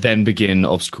then begin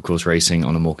obstacle course racing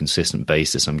on a more consistent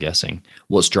basis, I'm guessing.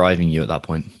 What's driving you at that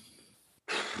point?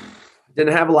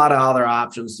 Didn't have a lot of other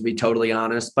options, to be totally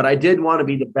honest, but I did want to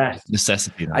be the best.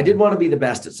 Necessity. I did want to be the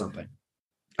best at something.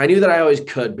 I knew that I always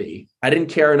could be. I didn't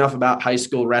care enough about high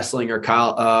school wrestling or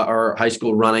high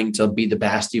school running to be the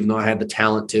best, even though I had the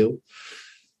talent to.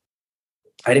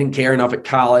 I didn't care enough at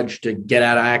college to get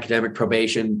out of academic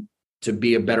probation to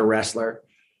be a better wrestler.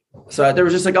 So there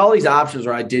was just like all these options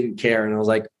where I didn't care. And I was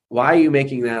like, why are you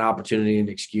making that opportunity an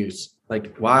excuse?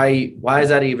 Like, why is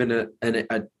that even a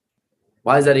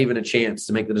chance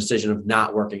to make the decision of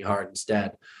not working hard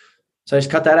instead? So I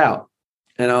just cut that out.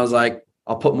 And I was like,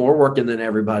 I'll put more work in than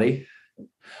everybody.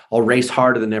 I'll race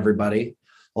harder than everybody.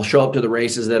 I'll show up to the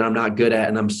races that I'm not good at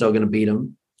and I'm still going to beat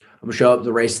them. I'm going to show up to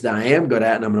the races that I am good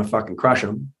at and I'm going to fucking crush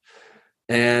them.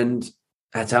 And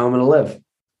that's how I'm going to live.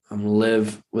 I'm going to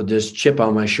live with this chip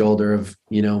on my shoulder of,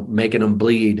 making them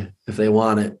bleed if they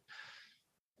want it.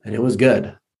 And it was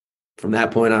good. From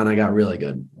that point on, I got really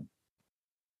good.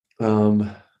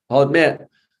 I'll admit,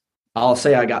 I'll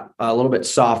say I got a little bit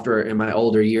softer in my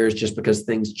older years just because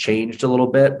things changed a little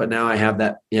bit. But now I have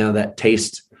that, that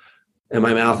taste in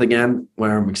my mouth again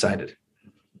where I'm excited.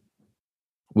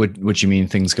 Would you mean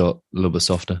things got a little bit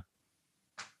softer?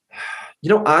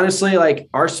 Honestly, like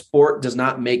our sport does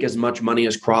not make as much money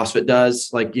as CrossFit does.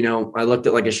 Like, I looked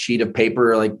at like a sheet of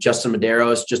paper, like Justin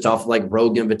Medeiros just off like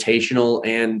Rogue Invitational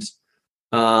and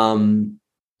the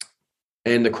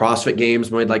CrossFit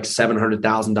Games made like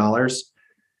 $700,000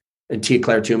 and Tia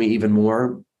Claire Toomey even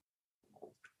more.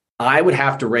 I would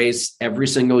have to race every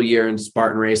single year in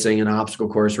Spartan racing and obstacle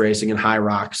course racing and high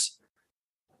rocks.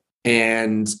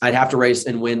 And I'd have to race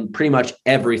and win pretty much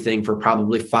everything for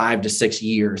probably 5 to 6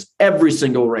 years, every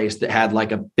single race that had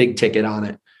like a big ticket on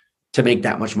it to make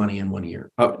that much money in 1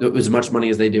 year, as much money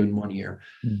as they do in 1 year.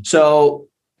 So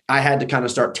I had to kind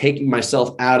of start taking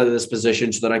myself out of this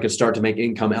position so that I could start to make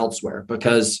income elsewhere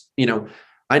because,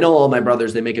 I know all my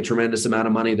brothers, they make a tremendous amount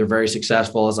of money. They're very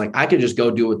successful. It's like, I could just go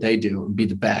do what they do and be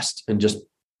the best and just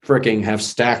freaking have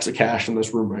stacks of cash in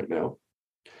this room right now.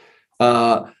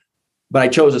 But I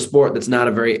chose a sport that's not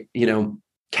a very,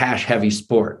 cash heavy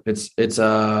sport. It's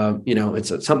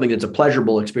something that's a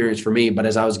pleasurable experience for me. But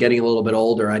as I was getting a little bit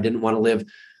older, I didn't want to live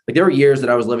like there were years that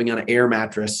I was living on an air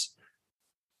mattress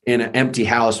in an empty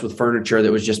house with furniture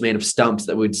that was just made of stumps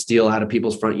that we'd steal out of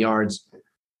people's front yards.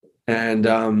 And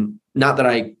not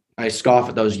that I scoff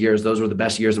at those years. Those were the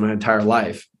best years of my entire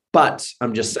life. But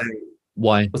I'm just saying.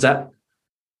 Why? What's that?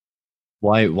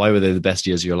 Why were they the best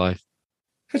years of your life?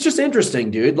 It's just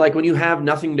interesting, dude. Like when you have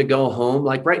nothing to go home,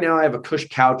 like right now I have a cush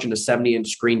couch and a 70-inch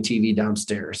screen TV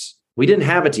downstairs. We didn't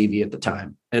have a TV at the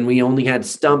time and we only had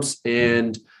stumps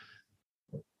and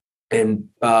freaking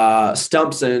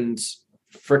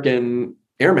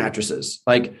air mattresses.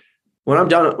 Like when I'm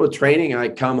done with training, I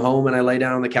come home and I lay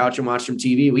down on the couch and watch some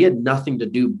TV. We had nothing to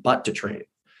do but to train.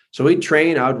 So we'd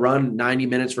train. I would run 90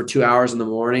 minutes for 2 hours in the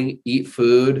morning, eat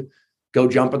food, go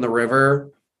jump in the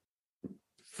river,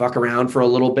 fuck around for a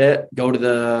little bit, go to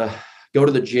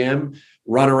the gym,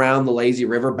 run around the lazy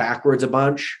river backwards a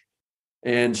bunch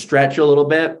and stretch a little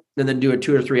bit, and then do a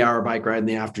 2 or 3 hour bike ride in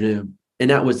the afternoon. And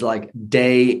that was like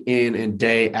day in and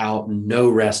day out, no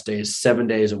rest days, 7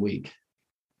 days a week.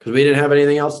 Because we didn't have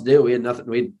anything else to do. We had nothing.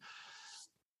 We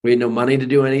had no money to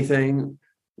do anything.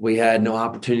 We had no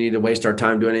opportunity to waste our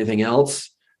time doing anything else.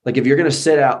 Like if you're going to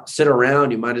sit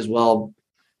around, you might as well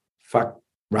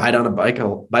ride on a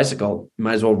bicycle. You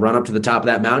might as well run up to the top of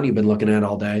that mountain you've been looking at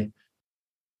all day.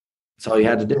 That's all you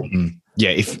had to do.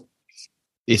 Yeah. If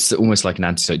it's almost like an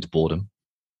antidote to boredom,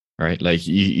 right? Like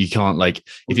you can't, like,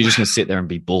 if you're just going to sit there and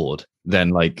be bored, then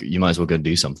like you might as well go and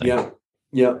do something.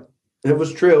 Yeah. It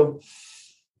was true.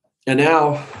 And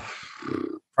now,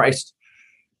 Christ,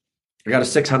 I got a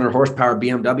 600 horsepower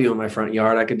BMW in my front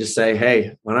yard. I could just say,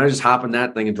 hey, why don't I just hop in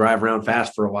that thing and drive around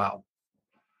fast for a while?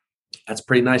 That's a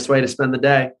pretty nice way to spend the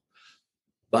day.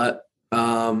 But,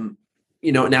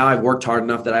 now I've worked hard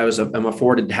enough that I'm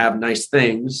afforded to have nice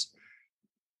things.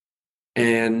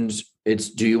 And it's,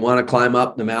 do you want to climb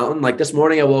up the mountain? Like this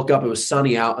morning I woke up, it was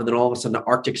sunny out, and then all of a sudden the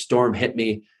Arctic storm hit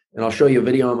me. And I'll show you a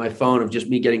video on my phone of just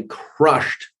me getting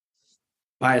crushed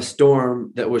by a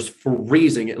storm that was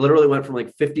freezing. It literally went from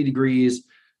like 50 degrees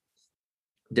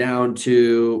down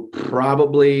to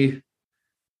probably,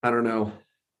 I don't know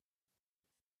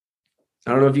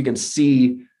if you can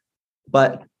see,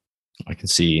 but I can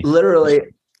see. Literally,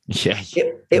 yeah.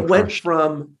 It went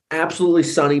from absolutely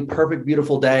sunny, perfect,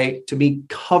 beautiful day to be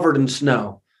covered in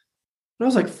snow. And I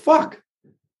was like, fuck,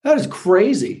 that is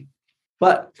crazy.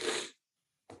 But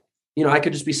I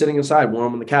could just be sitting inside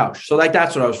warm on the couch. So like,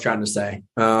 that's what I was trying to say.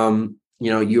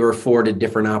 You're afforded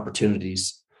different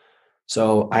opportunities.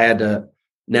 So I had to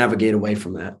navigate away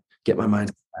from that, get my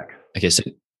mind back. Okay.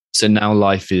 So now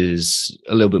life is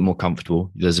a little bit more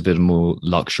comfortable. There's a bit more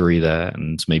luxury there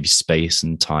and maybe space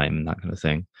and time and that kind of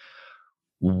thing.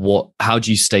 How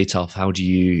do you stay tough? How do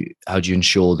you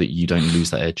ensure that you don't lose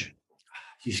that edge?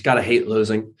 You just got to hate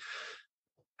losing.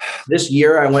 This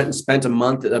year, I went and spent a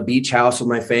month at a beach house with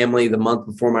my family the month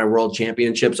before my world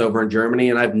championships over in Germany.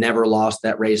 And I've never lost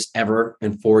that race ever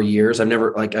in 4 years. I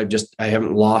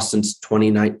haven't lost since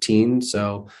 2019.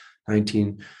 So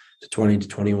 19 to 20 to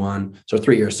 21. So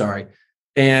 3 years, sorry.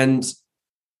 And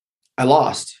I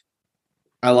lost.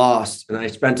 And I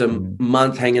spent a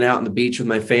month hanging out on the beach with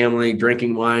my family,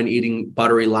 drinking wine, eating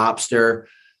buttery lobster.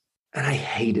 And I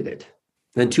hated it.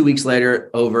 And then 2 weeks later,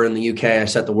 over in the UK, I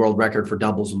set the world record for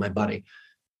doubles with my buddy.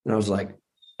 And I was like,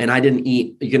 and I didn't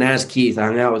eat. You can ask Keith. I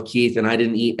hung out with Keith and I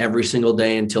didn't eat every single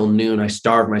day until noon. I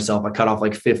starved myself. I cut off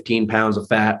like 15 pounds of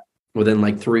fat within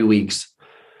like 3 weeks.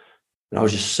 And I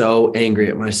was just so angry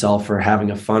at myself for having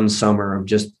a fun summer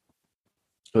of it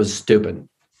was stupid.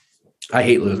 I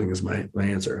hate losing is my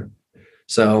answer.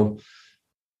 So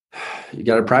you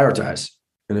got to prioritize.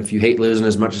 And if you hate losing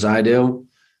as much as I do,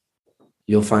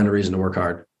 you'll find a reason to work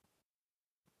hard.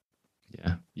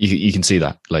 Yeah, you can see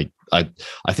that. Like I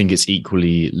think it's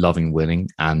equally loving winning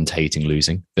and hating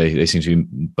losing. They seem to be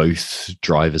both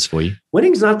drivers for you.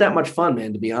 Winning's not that much fun,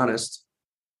 man, to be honest.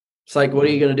 It's like, what are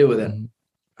you going to do with it?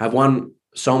 I've won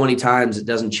so many times, it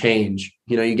doesn't change.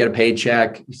 You get a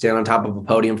paycheck, you stand on top of a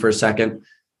podium for a second,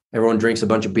 everyone drinks a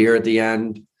bunch of beer at the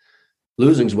end.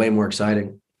 Losing's way more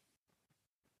exciting.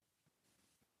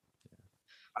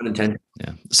 Unintended.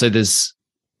 Yeah. So there's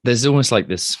almost like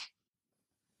this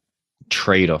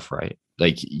trade-off, right?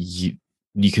 Like you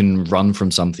can run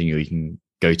from something or you can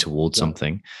go towards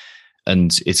something.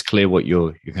 And it's clear what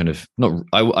you're kind of not,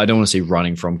 I don't want to say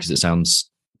running from because it sounds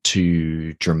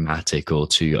too dramatic or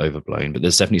too overblown, but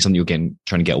there's definitely something you're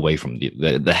trying to get away from,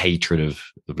 the hatred of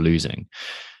losing.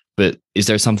 But is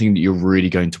there something that you're really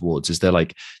going towards? Is there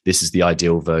like, this is the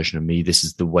ideal version of me? This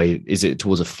is the way, is it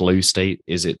towards a flow state?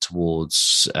 Is it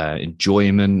towards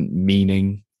enjoyment,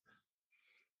 meaning?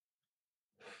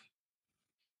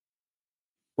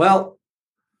 Well,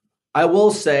 I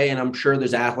will say, and I'm sure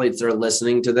there's athletes that are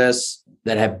listening to this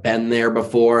that have been there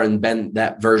before and been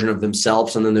that version of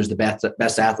themselves. And then there's the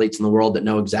best athletes in the world that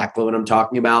know exactly what I'm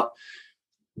talking about.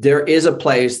 There is a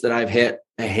place that I've hit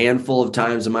a handful of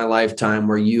times in my lifetime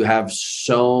where you have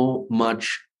so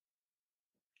much,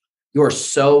 you're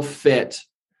so fit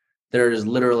that it is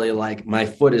literally like my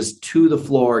foot is to the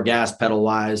floor, gas pedal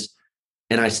wise,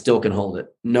 and I still can hold it.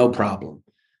 No problem.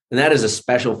 And that is a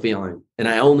special feeling. And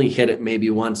I only hit it maybe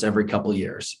once every couple of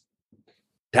years.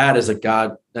 That's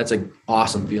an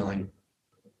awesome feeling.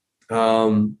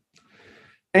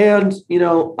 And,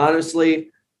 honestly,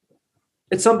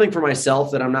 it's something for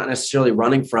myself that I'm not necessarily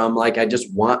running from. Like, I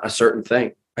just want a certain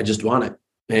thing. I just want it.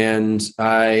 And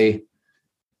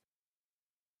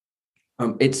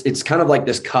it's kind of like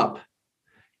this cup.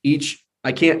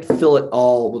 I can't fill it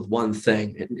all with one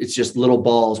thing. It's just little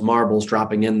balls, marbles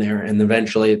dropping in there. And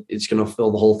eventually it's going to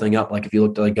fill the whole thing up. Like if you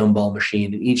looked at a gumball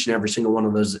machine, and each and every single one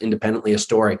of those is independently a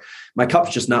story. My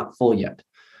cup's just not full yet.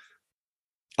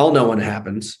 I'll know when it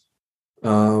happens.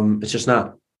 It's just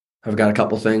not. I've got a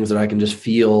couple things that I can just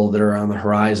feel that are on the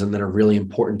horizon that are really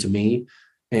important to me.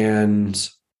 And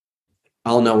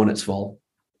I'll know when it's full.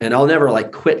 And I'll never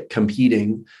like quit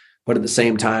competing, but at the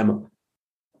same time,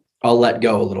 I'll let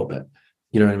go a little bit.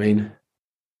 You know what I mean?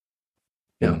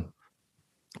 Yeah.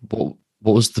 What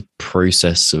was the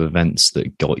process of events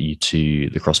that got you to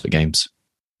the CrossFit Games?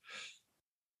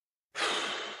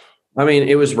 I mean,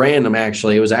 it was random,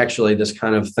 actually. It was actually this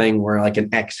kind of thing where like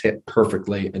an X hit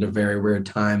perfectly at a very weird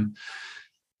time.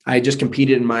 I just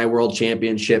competed in my world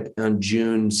championship on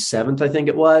June 7th, I think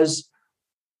it was.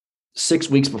 6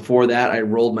 weeks before that, I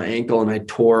rolled my ankle and I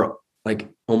tore like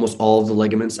almost all of the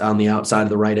ligaments on the outside of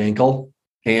the right ankle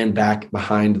and back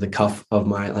behind the cuff of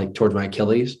my, like towards my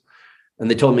Achilles.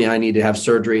 And they told me I need to have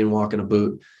surgery and walk in a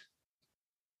boot.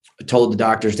 I told the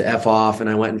doctors to F off, and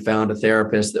I went and found a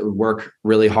therapist that would work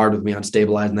really hard with me on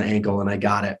stabilizing the ankle, and I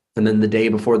got it. And then the day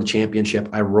before the championship,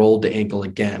 I rolled the ankle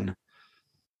again.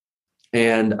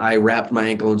 And I wrapped my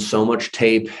ankle in so much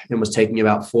tape and was taking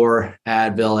about 4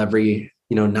 Advil every,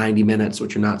 90 minutes,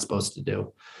 which you're not supposed to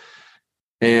do.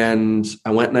 And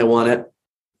I went and I won it.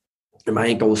 And my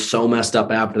ankle was so messed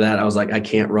up after that. I was like, I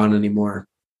can't run anymore.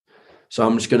 So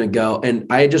I'm just going to go. And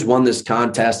I had just won this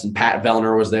contest, and Pat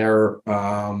Vellner was there.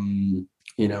 A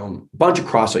bunch of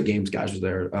CrossFit Games guys was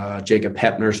there. Jacob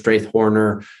Hepner, Straith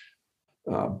Horner,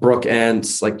 Brooke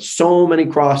Entz, like so many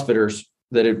CrossFitters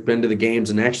that had been to the games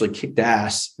and actually kicked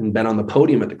ass and been on the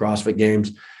podium at the CrossFit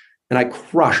Games. And I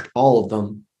crushed all of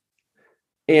them.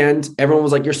 And everyone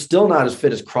was like, you're still not as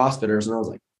fit as CrossFitters. And I was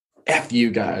like, F you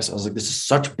guys. I was like, this is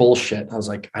such bullshit. I was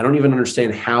like, I don't even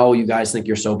understand how you guys think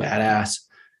you're so badass.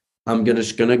 I'm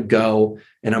just going to go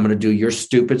and I'm going to do your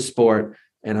stupid sport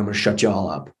and I'm going to shut you all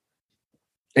up.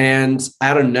 And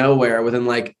out of nowhere, within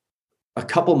like a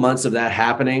couple months of that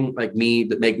happening, like me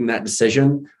making that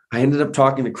decision, I ended up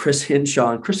talking to Chris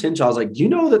Hinshaw. And Chris Hinshaw was like, do you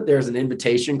know that there's an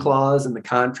invitation clause in the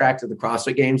contract of the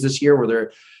CrossFit Games this year where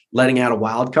they're letting out a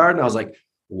wild card? And I was like,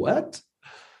 what?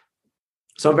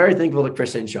 So I'm very thankful to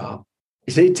Chris Hinshaw.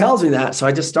 He tells me that. So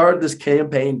I just started this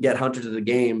campaign, Get Hunter to the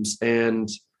Games, and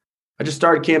I just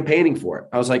started campaigning for it.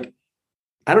 I was like,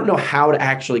 I don't know how to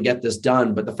actually get this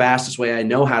done, but the fastest way I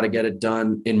know how to get it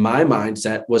done in my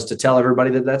mindset was to tell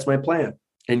everybody that that's my plan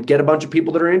and get a bunch of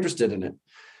people that are interested in it.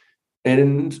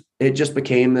 And it just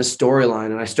became this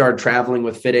storyline. And I started traveling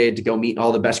with FitAid to go meet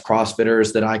all the best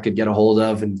CrossFitters that I could get a hold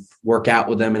of and work out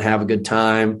with them and have a good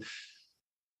time.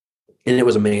 And it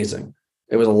was amazing.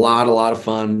 It was a lot of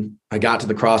fun. I got to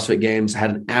the CrossFit Games,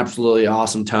 had an absolutely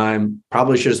awesome time.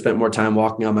 Probably should have spent more time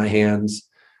walking on my hands.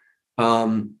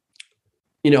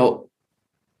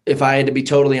 If I had to be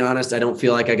totally honest, I don't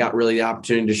feel like I got really the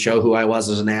opportunity to show who I was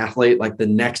as an athlete. Like the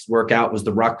next workout was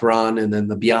the ruck run. And then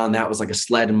the beyond that was like a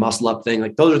sled and muscle up thing.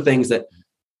 Like those are things that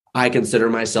I consider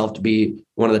myself to be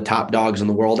one of the top dogs in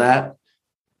the world at.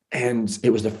 And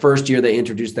it was the first year they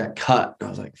introduced that cut. I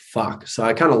was like, fuck. So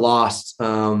I kind of lost.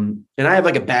 And I have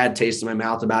like a bad taste in my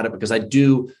mouth about it because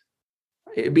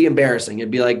it'd be embarrassing.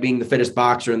 It'd be like being the fittest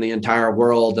boxer in the entire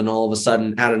world. And all of a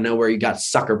sudden out of nowhere, you got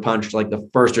sucker punched like the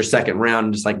first or second round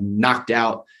and just like knocked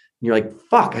out. And you're like,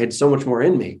 fuck, I had so much more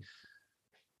in me.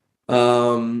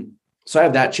 So I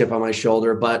have that chip on my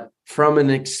shoulder, but from an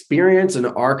experience, an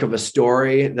arc of a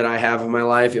story that I have in my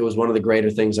life, it was one of the greater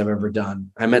things I've ever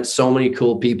done. I met so many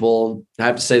cool people. I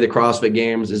have to say the CrossFit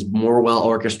Games is more well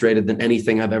orchestrated than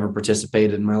anything I've ever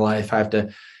participated in my life. I have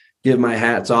to give my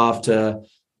hats off to,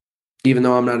 even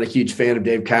though I'm not a huge fan of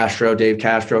Dave Castro,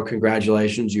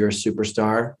 congratulations, you're a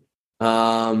superstar.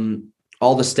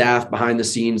 All the staff behind the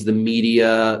scenes, the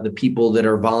media, the people that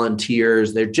are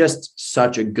volunteers, they're just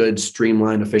such a good,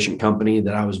 streamlined, efficient company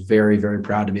that I was very, very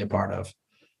proud to be a part of.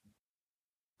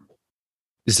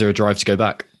 Is there a drive to go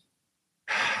back?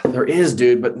 There is,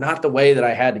 dude, but not the way that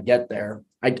I had to get there.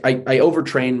 I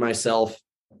overtrained myself.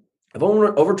 I've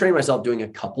overtrained myself doing a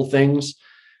couple things.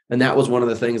 And that was one of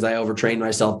the things I overtrained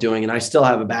myself doing. And I still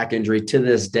have a back injury to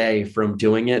this day from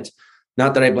doing it.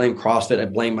 Not that I blame CrossFit, I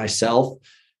blame myself.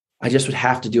 I just would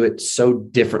have to do it so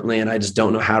differently. And I just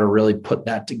don't know how to really put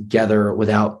that together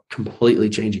without completely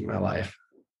changing my life.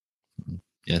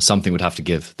 Yeah, something would have to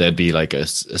give. There'd be like a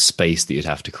space that you'd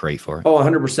have to create for it. Oh,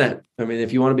 100%. I mean,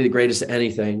 if you want to be the greatest at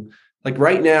anything, like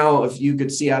right now, if you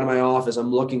could see out of my office,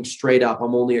 I'm looking straight up.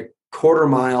 I'm only a quarter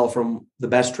mile from the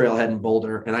best trailhead in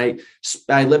Boulder. And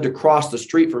I lived across the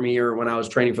street from here when I was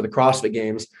training for the CrossFit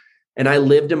Games. And I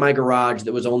lived in my garage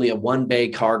that was only a 1-bay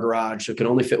car garage. So it could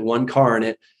only fit one car in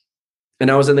it. And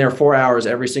I was in there 4 hours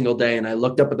every single day. And I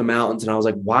looked up at the mountains and I was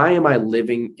like, why am I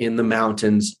living in the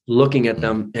mountains, looking at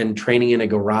them and training in a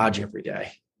garage every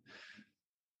day?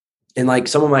 And like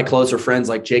some of my closer friends,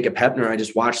 like Jacob Hepner, I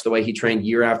just watched the way he trained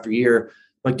year after year.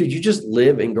 I'm like, dude, you just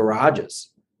live in garages.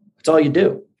 That's all you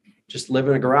do. Just live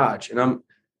in a garage. And I'm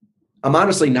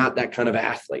honestly not that kind of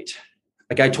athlete.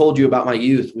 Like I told you about my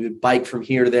youth, we would bike from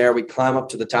here to there. We'd climb up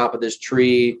to the top of this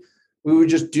tree. We would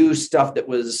just do stuff that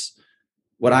was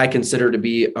what I consider to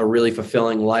be a really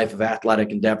fulfilling life of athletic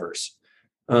endeavors.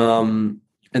 And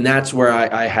that's where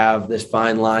I have this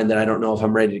fine line that I don't know if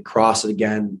I'm ready to cross it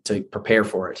again to prepare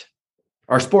for it.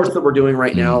 Our sports that we're doing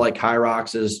right now, like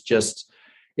Hyrox, is just,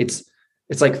 it's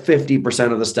like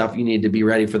 50% of the stuff you need to be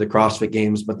ready for the CrossFit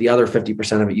Games, but the other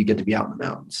 50% of it, you get to be out in the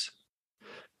mountains.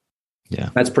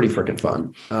 Yeah. That's pretty freaking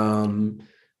fun.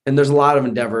 And there's a lot of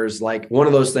endeavors. Like one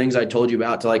of those things I told you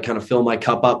about to like kind of fill my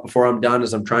cup up before I'm done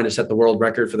is I'm trying to set the world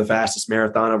record for the fastest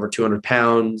marathon over 200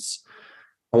 pounds.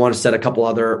 I want to set a couple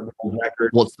other world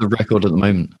records. What's the record at the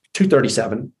moment?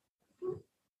 237.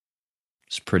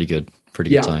 It's pretty good. Pretty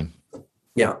good time.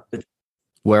 Yeah.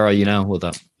 Where are you now with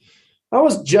that? I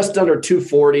was just under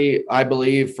 240, I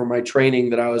believe, for my training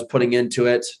that I was putting into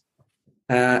it.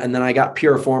 And then I got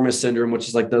piriformis syndrome, which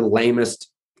is like the lamest.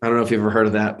 I don't know if you've ever heard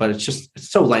of that, but it's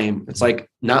so lame. It's like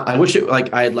I wish it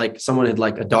like I had like someone had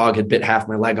like a dog had bit half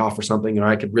my leg off or something, or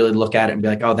I could really look at it and be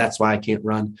like, oh, that's why I can't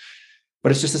run.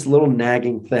 But it's just this little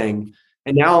nagging thing.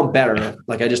 And now I'm better.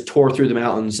 Like I just tore through the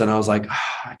mountains and I was like,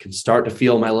 I can start to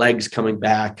feel my legs coming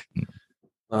back.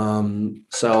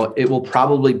 So it will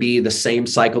probably be the same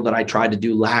cycle that I tried to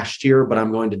do last year, but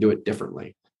I'm going to do it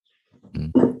differently. Yeah.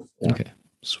 Okay.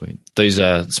 Sweet. Those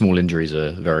small injuries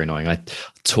are very annoying. I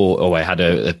had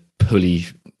a pulley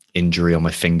injury on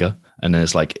my finger, and then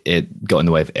it's like it got in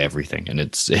the way of everything, and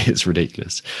it's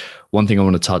ridiculous. One thing I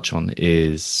want to touch on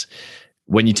is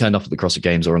when you turned up at the CrossFit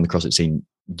Games or on the CrossFit scene,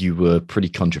 you were pretty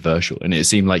controversial, and it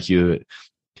seemed like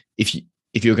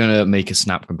if you're going to make a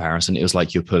snap comparison, it was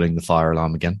like you're pulling the fire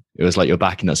alarm again. It was like you're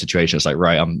back in that situation. It's like,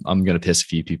 right, I'm going to piss a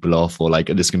few people off, or like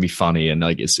this is going to be funny, and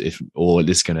like this is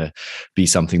going to be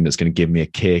something that's going to give me a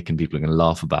kick, and people are going to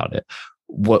laugh about it.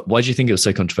 Why do you think it was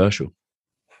so controversial?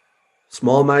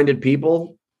 Small-minded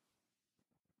people.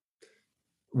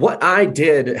 What I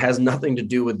did has nothing to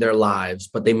do with their lives,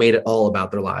 but they made it all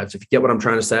about their lives. If you get what I'm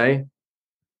trying to say,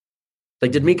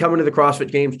 like, did me coming to the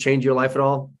CrossFit Games change your life at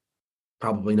all?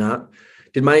 Probably not.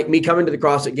 Did me coming to the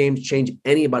CrossFit Games change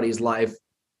anybody's life?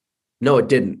 No, it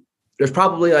didn't. There's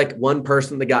probably like one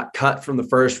person that got cut from the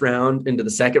first round into the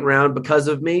second round because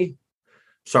of me.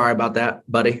 Sorry about that,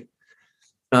 buddy.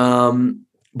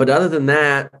 But other than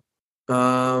that,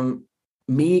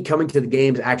 me coming to the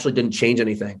games actually didn't change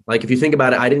anything. Like if you think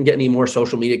about it, I didn't get any more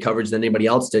social media coverage than anybody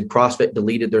else did. CrossFit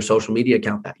deleted their social media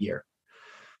account that year.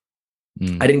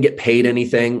 I didn't get paid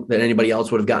anything that anybody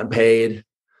else would have gotten paid.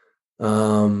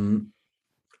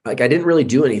 Like I didn't really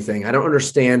do anything. I don't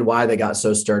understand why they got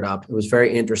so stirred up. It was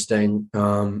very interesting.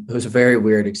 It was a very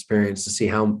weird experience to see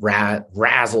how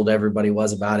razzled everybody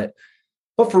was about it.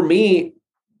 But for me,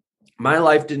 my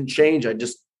life didn't change. I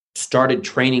just started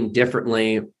training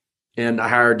differently, and I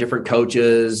hired different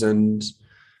coaches, and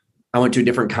I went to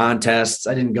different contests.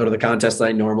 I didn't go to the contests that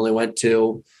I normally went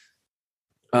to.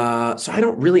 So I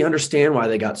don't really understand why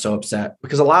they got so upset,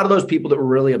 because a lot of those people that were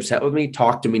really upset with me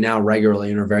talk to me now regularly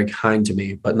and are very kind to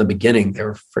me. But in the beginning, they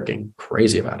were freaking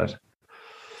crazy about it.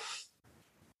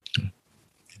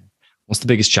 What's the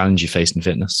biggest challenge you faced in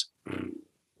fitness?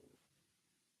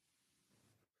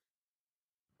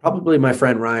 Probably my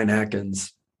friend Ryan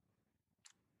Atkins.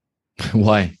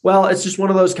 Why? Well, it's just one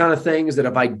of those kind of things that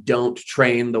if I don't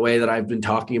train the way that I've been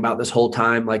talking about this whole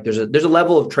time, like there's a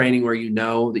level of training where you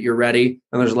know that you're ready,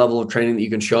 and there's a level of training that you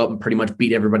can show up and pretty much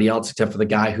beat everybody else except for the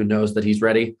guy who knows that he's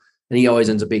ready. And he always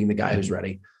ends up being the guy who's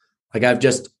ready. Like I've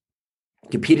just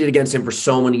competed against him for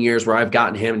so many years where I've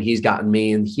gotten him and he's gotten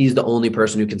me, and he's the only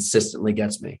person who consistently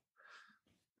gets me.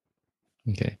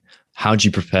 Okay. How do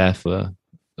you prepare for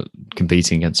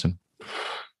competing against him?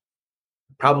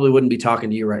 Probably wouldn't be talking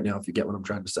to you right now if you get what I'm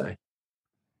trying to say.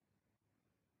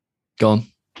 Go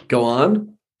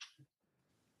on.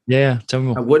 Yeah, tell me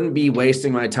more. I wouldn't be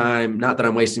wasting my time. Not that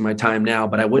I'm wasting my time now,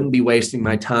 but I wouldn't be wasting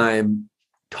my time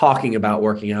talking about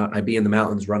working out. I'd be in the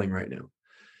mountains running right now.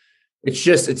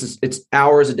 it's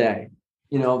hours a day.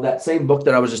 You know, that same book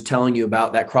that I was just telling you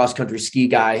about, that cross-country ski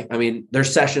guy. I mean,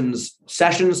 there's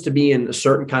sessions to be in a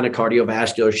certain kind of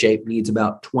cardiovascular shape needs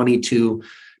about 22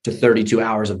 to 32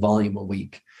 hours of volume a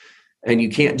week. And you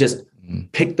can't just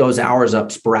pick those hours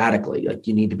up sporadically. Like,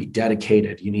 you need to be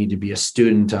dedicated. You need to be a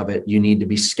student of it. You need to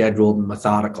be scheduled and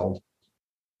methodical.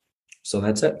 So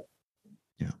that's it.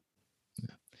 Yeah.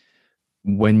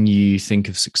 When you think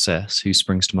of success, who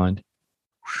springs to mind?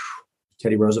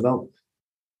 Teddy Roosevelt.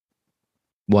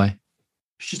 Why?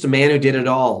 He's just a man who did it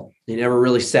all. He never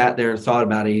really sat there and thought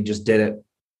about it. He just did it.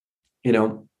 You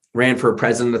know, ran for a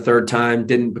president a third time,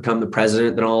 didn't become the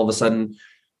president. Then all of a sudden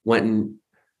went and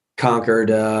conquered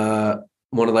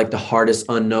one of like the hardest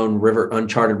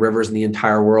uncharted rivers in the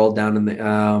entire world, down in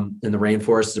the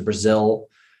rainforests of Brazil.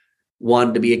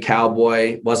 Wanted to be a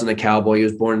cowboy, wasn't a cowboy. He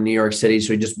was born in New York City.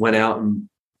 So he just went out and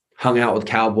hung out with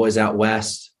cowboys out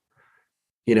west.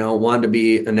 You know, wanted to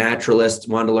be a naturalist,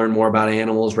 wanted to learn more about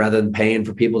animals rather than paying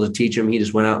for people to teach him. He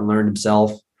just went out and learned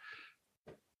himself.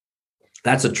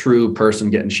 That's a true person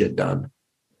getting shit done.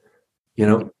 You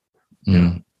know?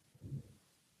 Mm.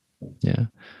 Yeah.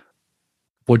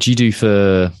 What do you do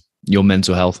for your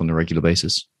mental health on a regular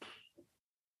basis?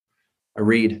 I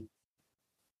read.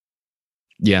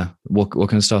 Yeah. What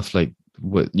kind of stuff? Like,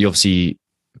 you obviously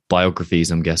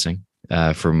biographies, I'm guessing,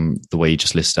 from the way you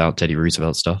just listed out Teddy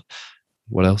Roosevelt stuff.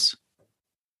 What else?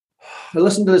 I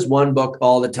listen to this one book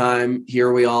all the time,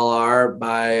 Here We All Are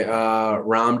by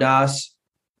Ram Dass.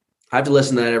 I have to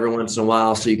listen to that every once in a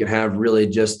while so you can have really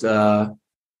just an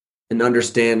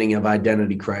understanding of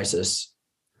identity crisis.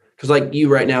 Because like you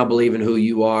right now believe in who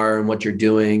you are and what you're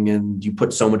doing, and you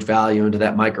put so much value into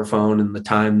that microphone and the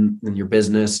time and your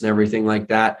business and everything like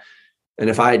that. And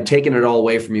if I had taken it all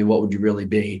away from you, what would you really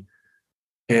be?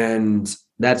 And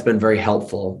that's been very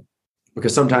helpful.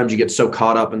 Because sometimes you get so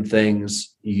caught up in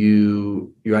things,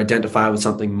 you identify with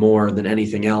something more than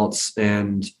anything else,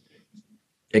 and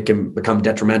it can become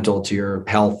detrimental to your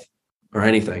health or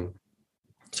anything.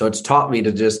 So it's taught me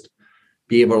to just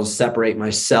be able to separate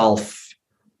myself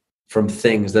from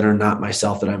things that are not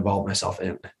myself, that I involve myself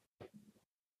in.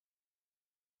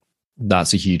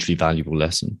 That's a hugely valuable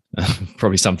lesson.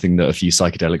 Probably something that a few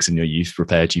psychedelics in your youth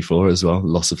prepared you for as well.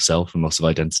 Loss of self and loss of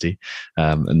identity.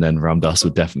 And then Ram Dass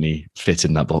would definitely fit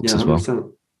in that box as well.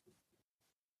 100%.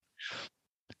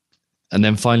 And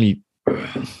then finally,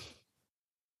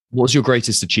 what's your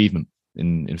greatest achievement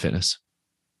in fitness?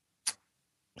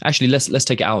 Actually, let's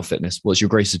take it out of fitness. What's your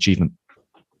greatest achievement?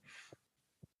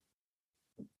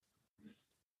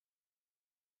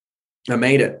 I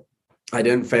made it. I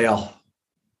didn't fail.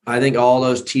 I think all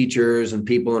those teachers and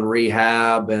people in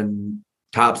rehab and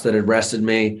cops that had arrested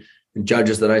me and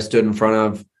judges that I stood in front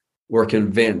of were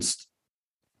convinced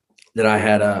that I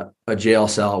had a jail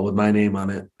cell with my name on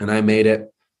it, and I made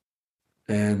it.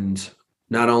 And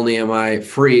not only am I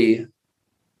free,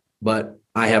 but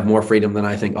I have more freedom than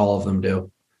I think all of them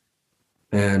do.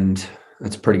 And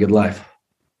that's a pretty good life.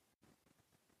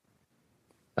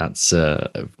 That's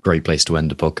a great place to end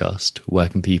the podcast. Where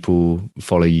can people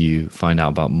follow you, find out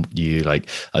about you? Like,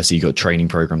 I see you got training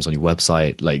programs on your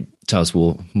website. Like, tell us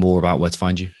more about where to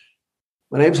find you.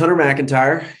 My name's Hunter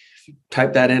McIntyre. If you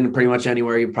type that in pretty much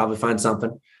anywhere, you'll probably find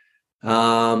something.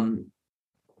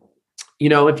 You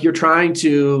know, if you're trying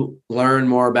to learn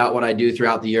more about what I do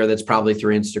throughout the year, that's probably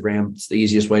through Instagram. It's the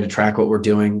easiest way to track what we're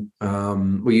doing.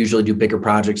 We usually do bigger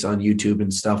projects on YouTube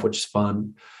and stuff, which is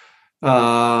fun.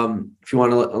 If you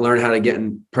want to learn how to get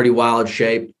in pretty wild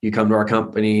shape, you come to our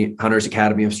company, Hunter's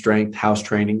Academy of Strength, house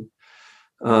training.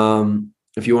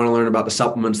 If you want to learn about the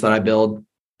supplements that I build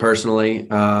personally,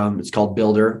 it's called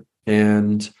Builder,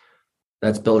 and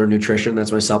that's Builder Nutrition.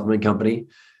 That's my supplement company.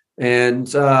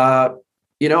 And,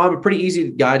 you know, I'm a pretty easy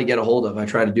guy to get a hold of. I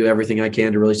try to do everything I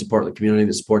can to really support the community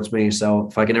that supports me. So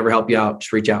if I can ever help you out,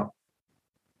 just reach out.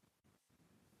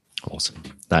 Awesome.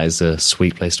 That is a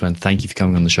sweet place to end. Thank you for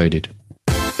coming on the show, dude.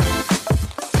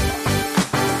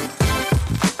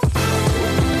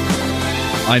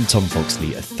 I'm Tom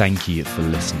Foxley. Thank you for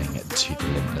listening to the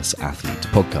Limitless Athlete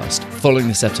podcast. Following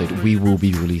this episode, we will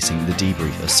be releasing the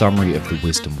debrief, a summary of the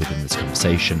wisdom within this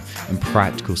conversation and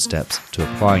practical steps to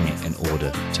applying it in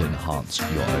order to enhance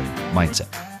your own mindset.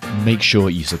 Make sure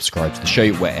you subscribe to the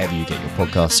show wherever you get your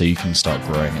podcast so you can start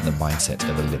growing in the mindset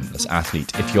of a limitless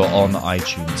athlete. If you're on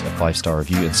iTunes, a 5-star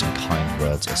review and some kind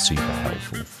words are super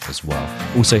helpful as well.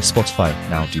 Also, Spotify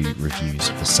now do reviews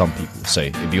for some people, so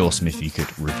it'd be awesome if you could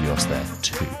review us there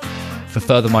too. For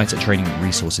further mindset training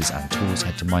resources and tools,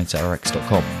 head to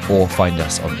mindsetrx.com or find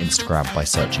us on Instagram by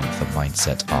searching for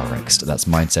MindsetRx. That's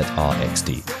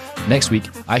MindsetRxD. Next week,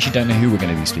 I actually don't know who we're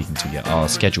going to be speaking to yet. Our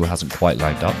schedule hasn't quite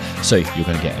lined up, so you're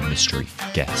going to get a mystery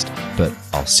guest. But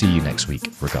I'll see you next week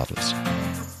regardless.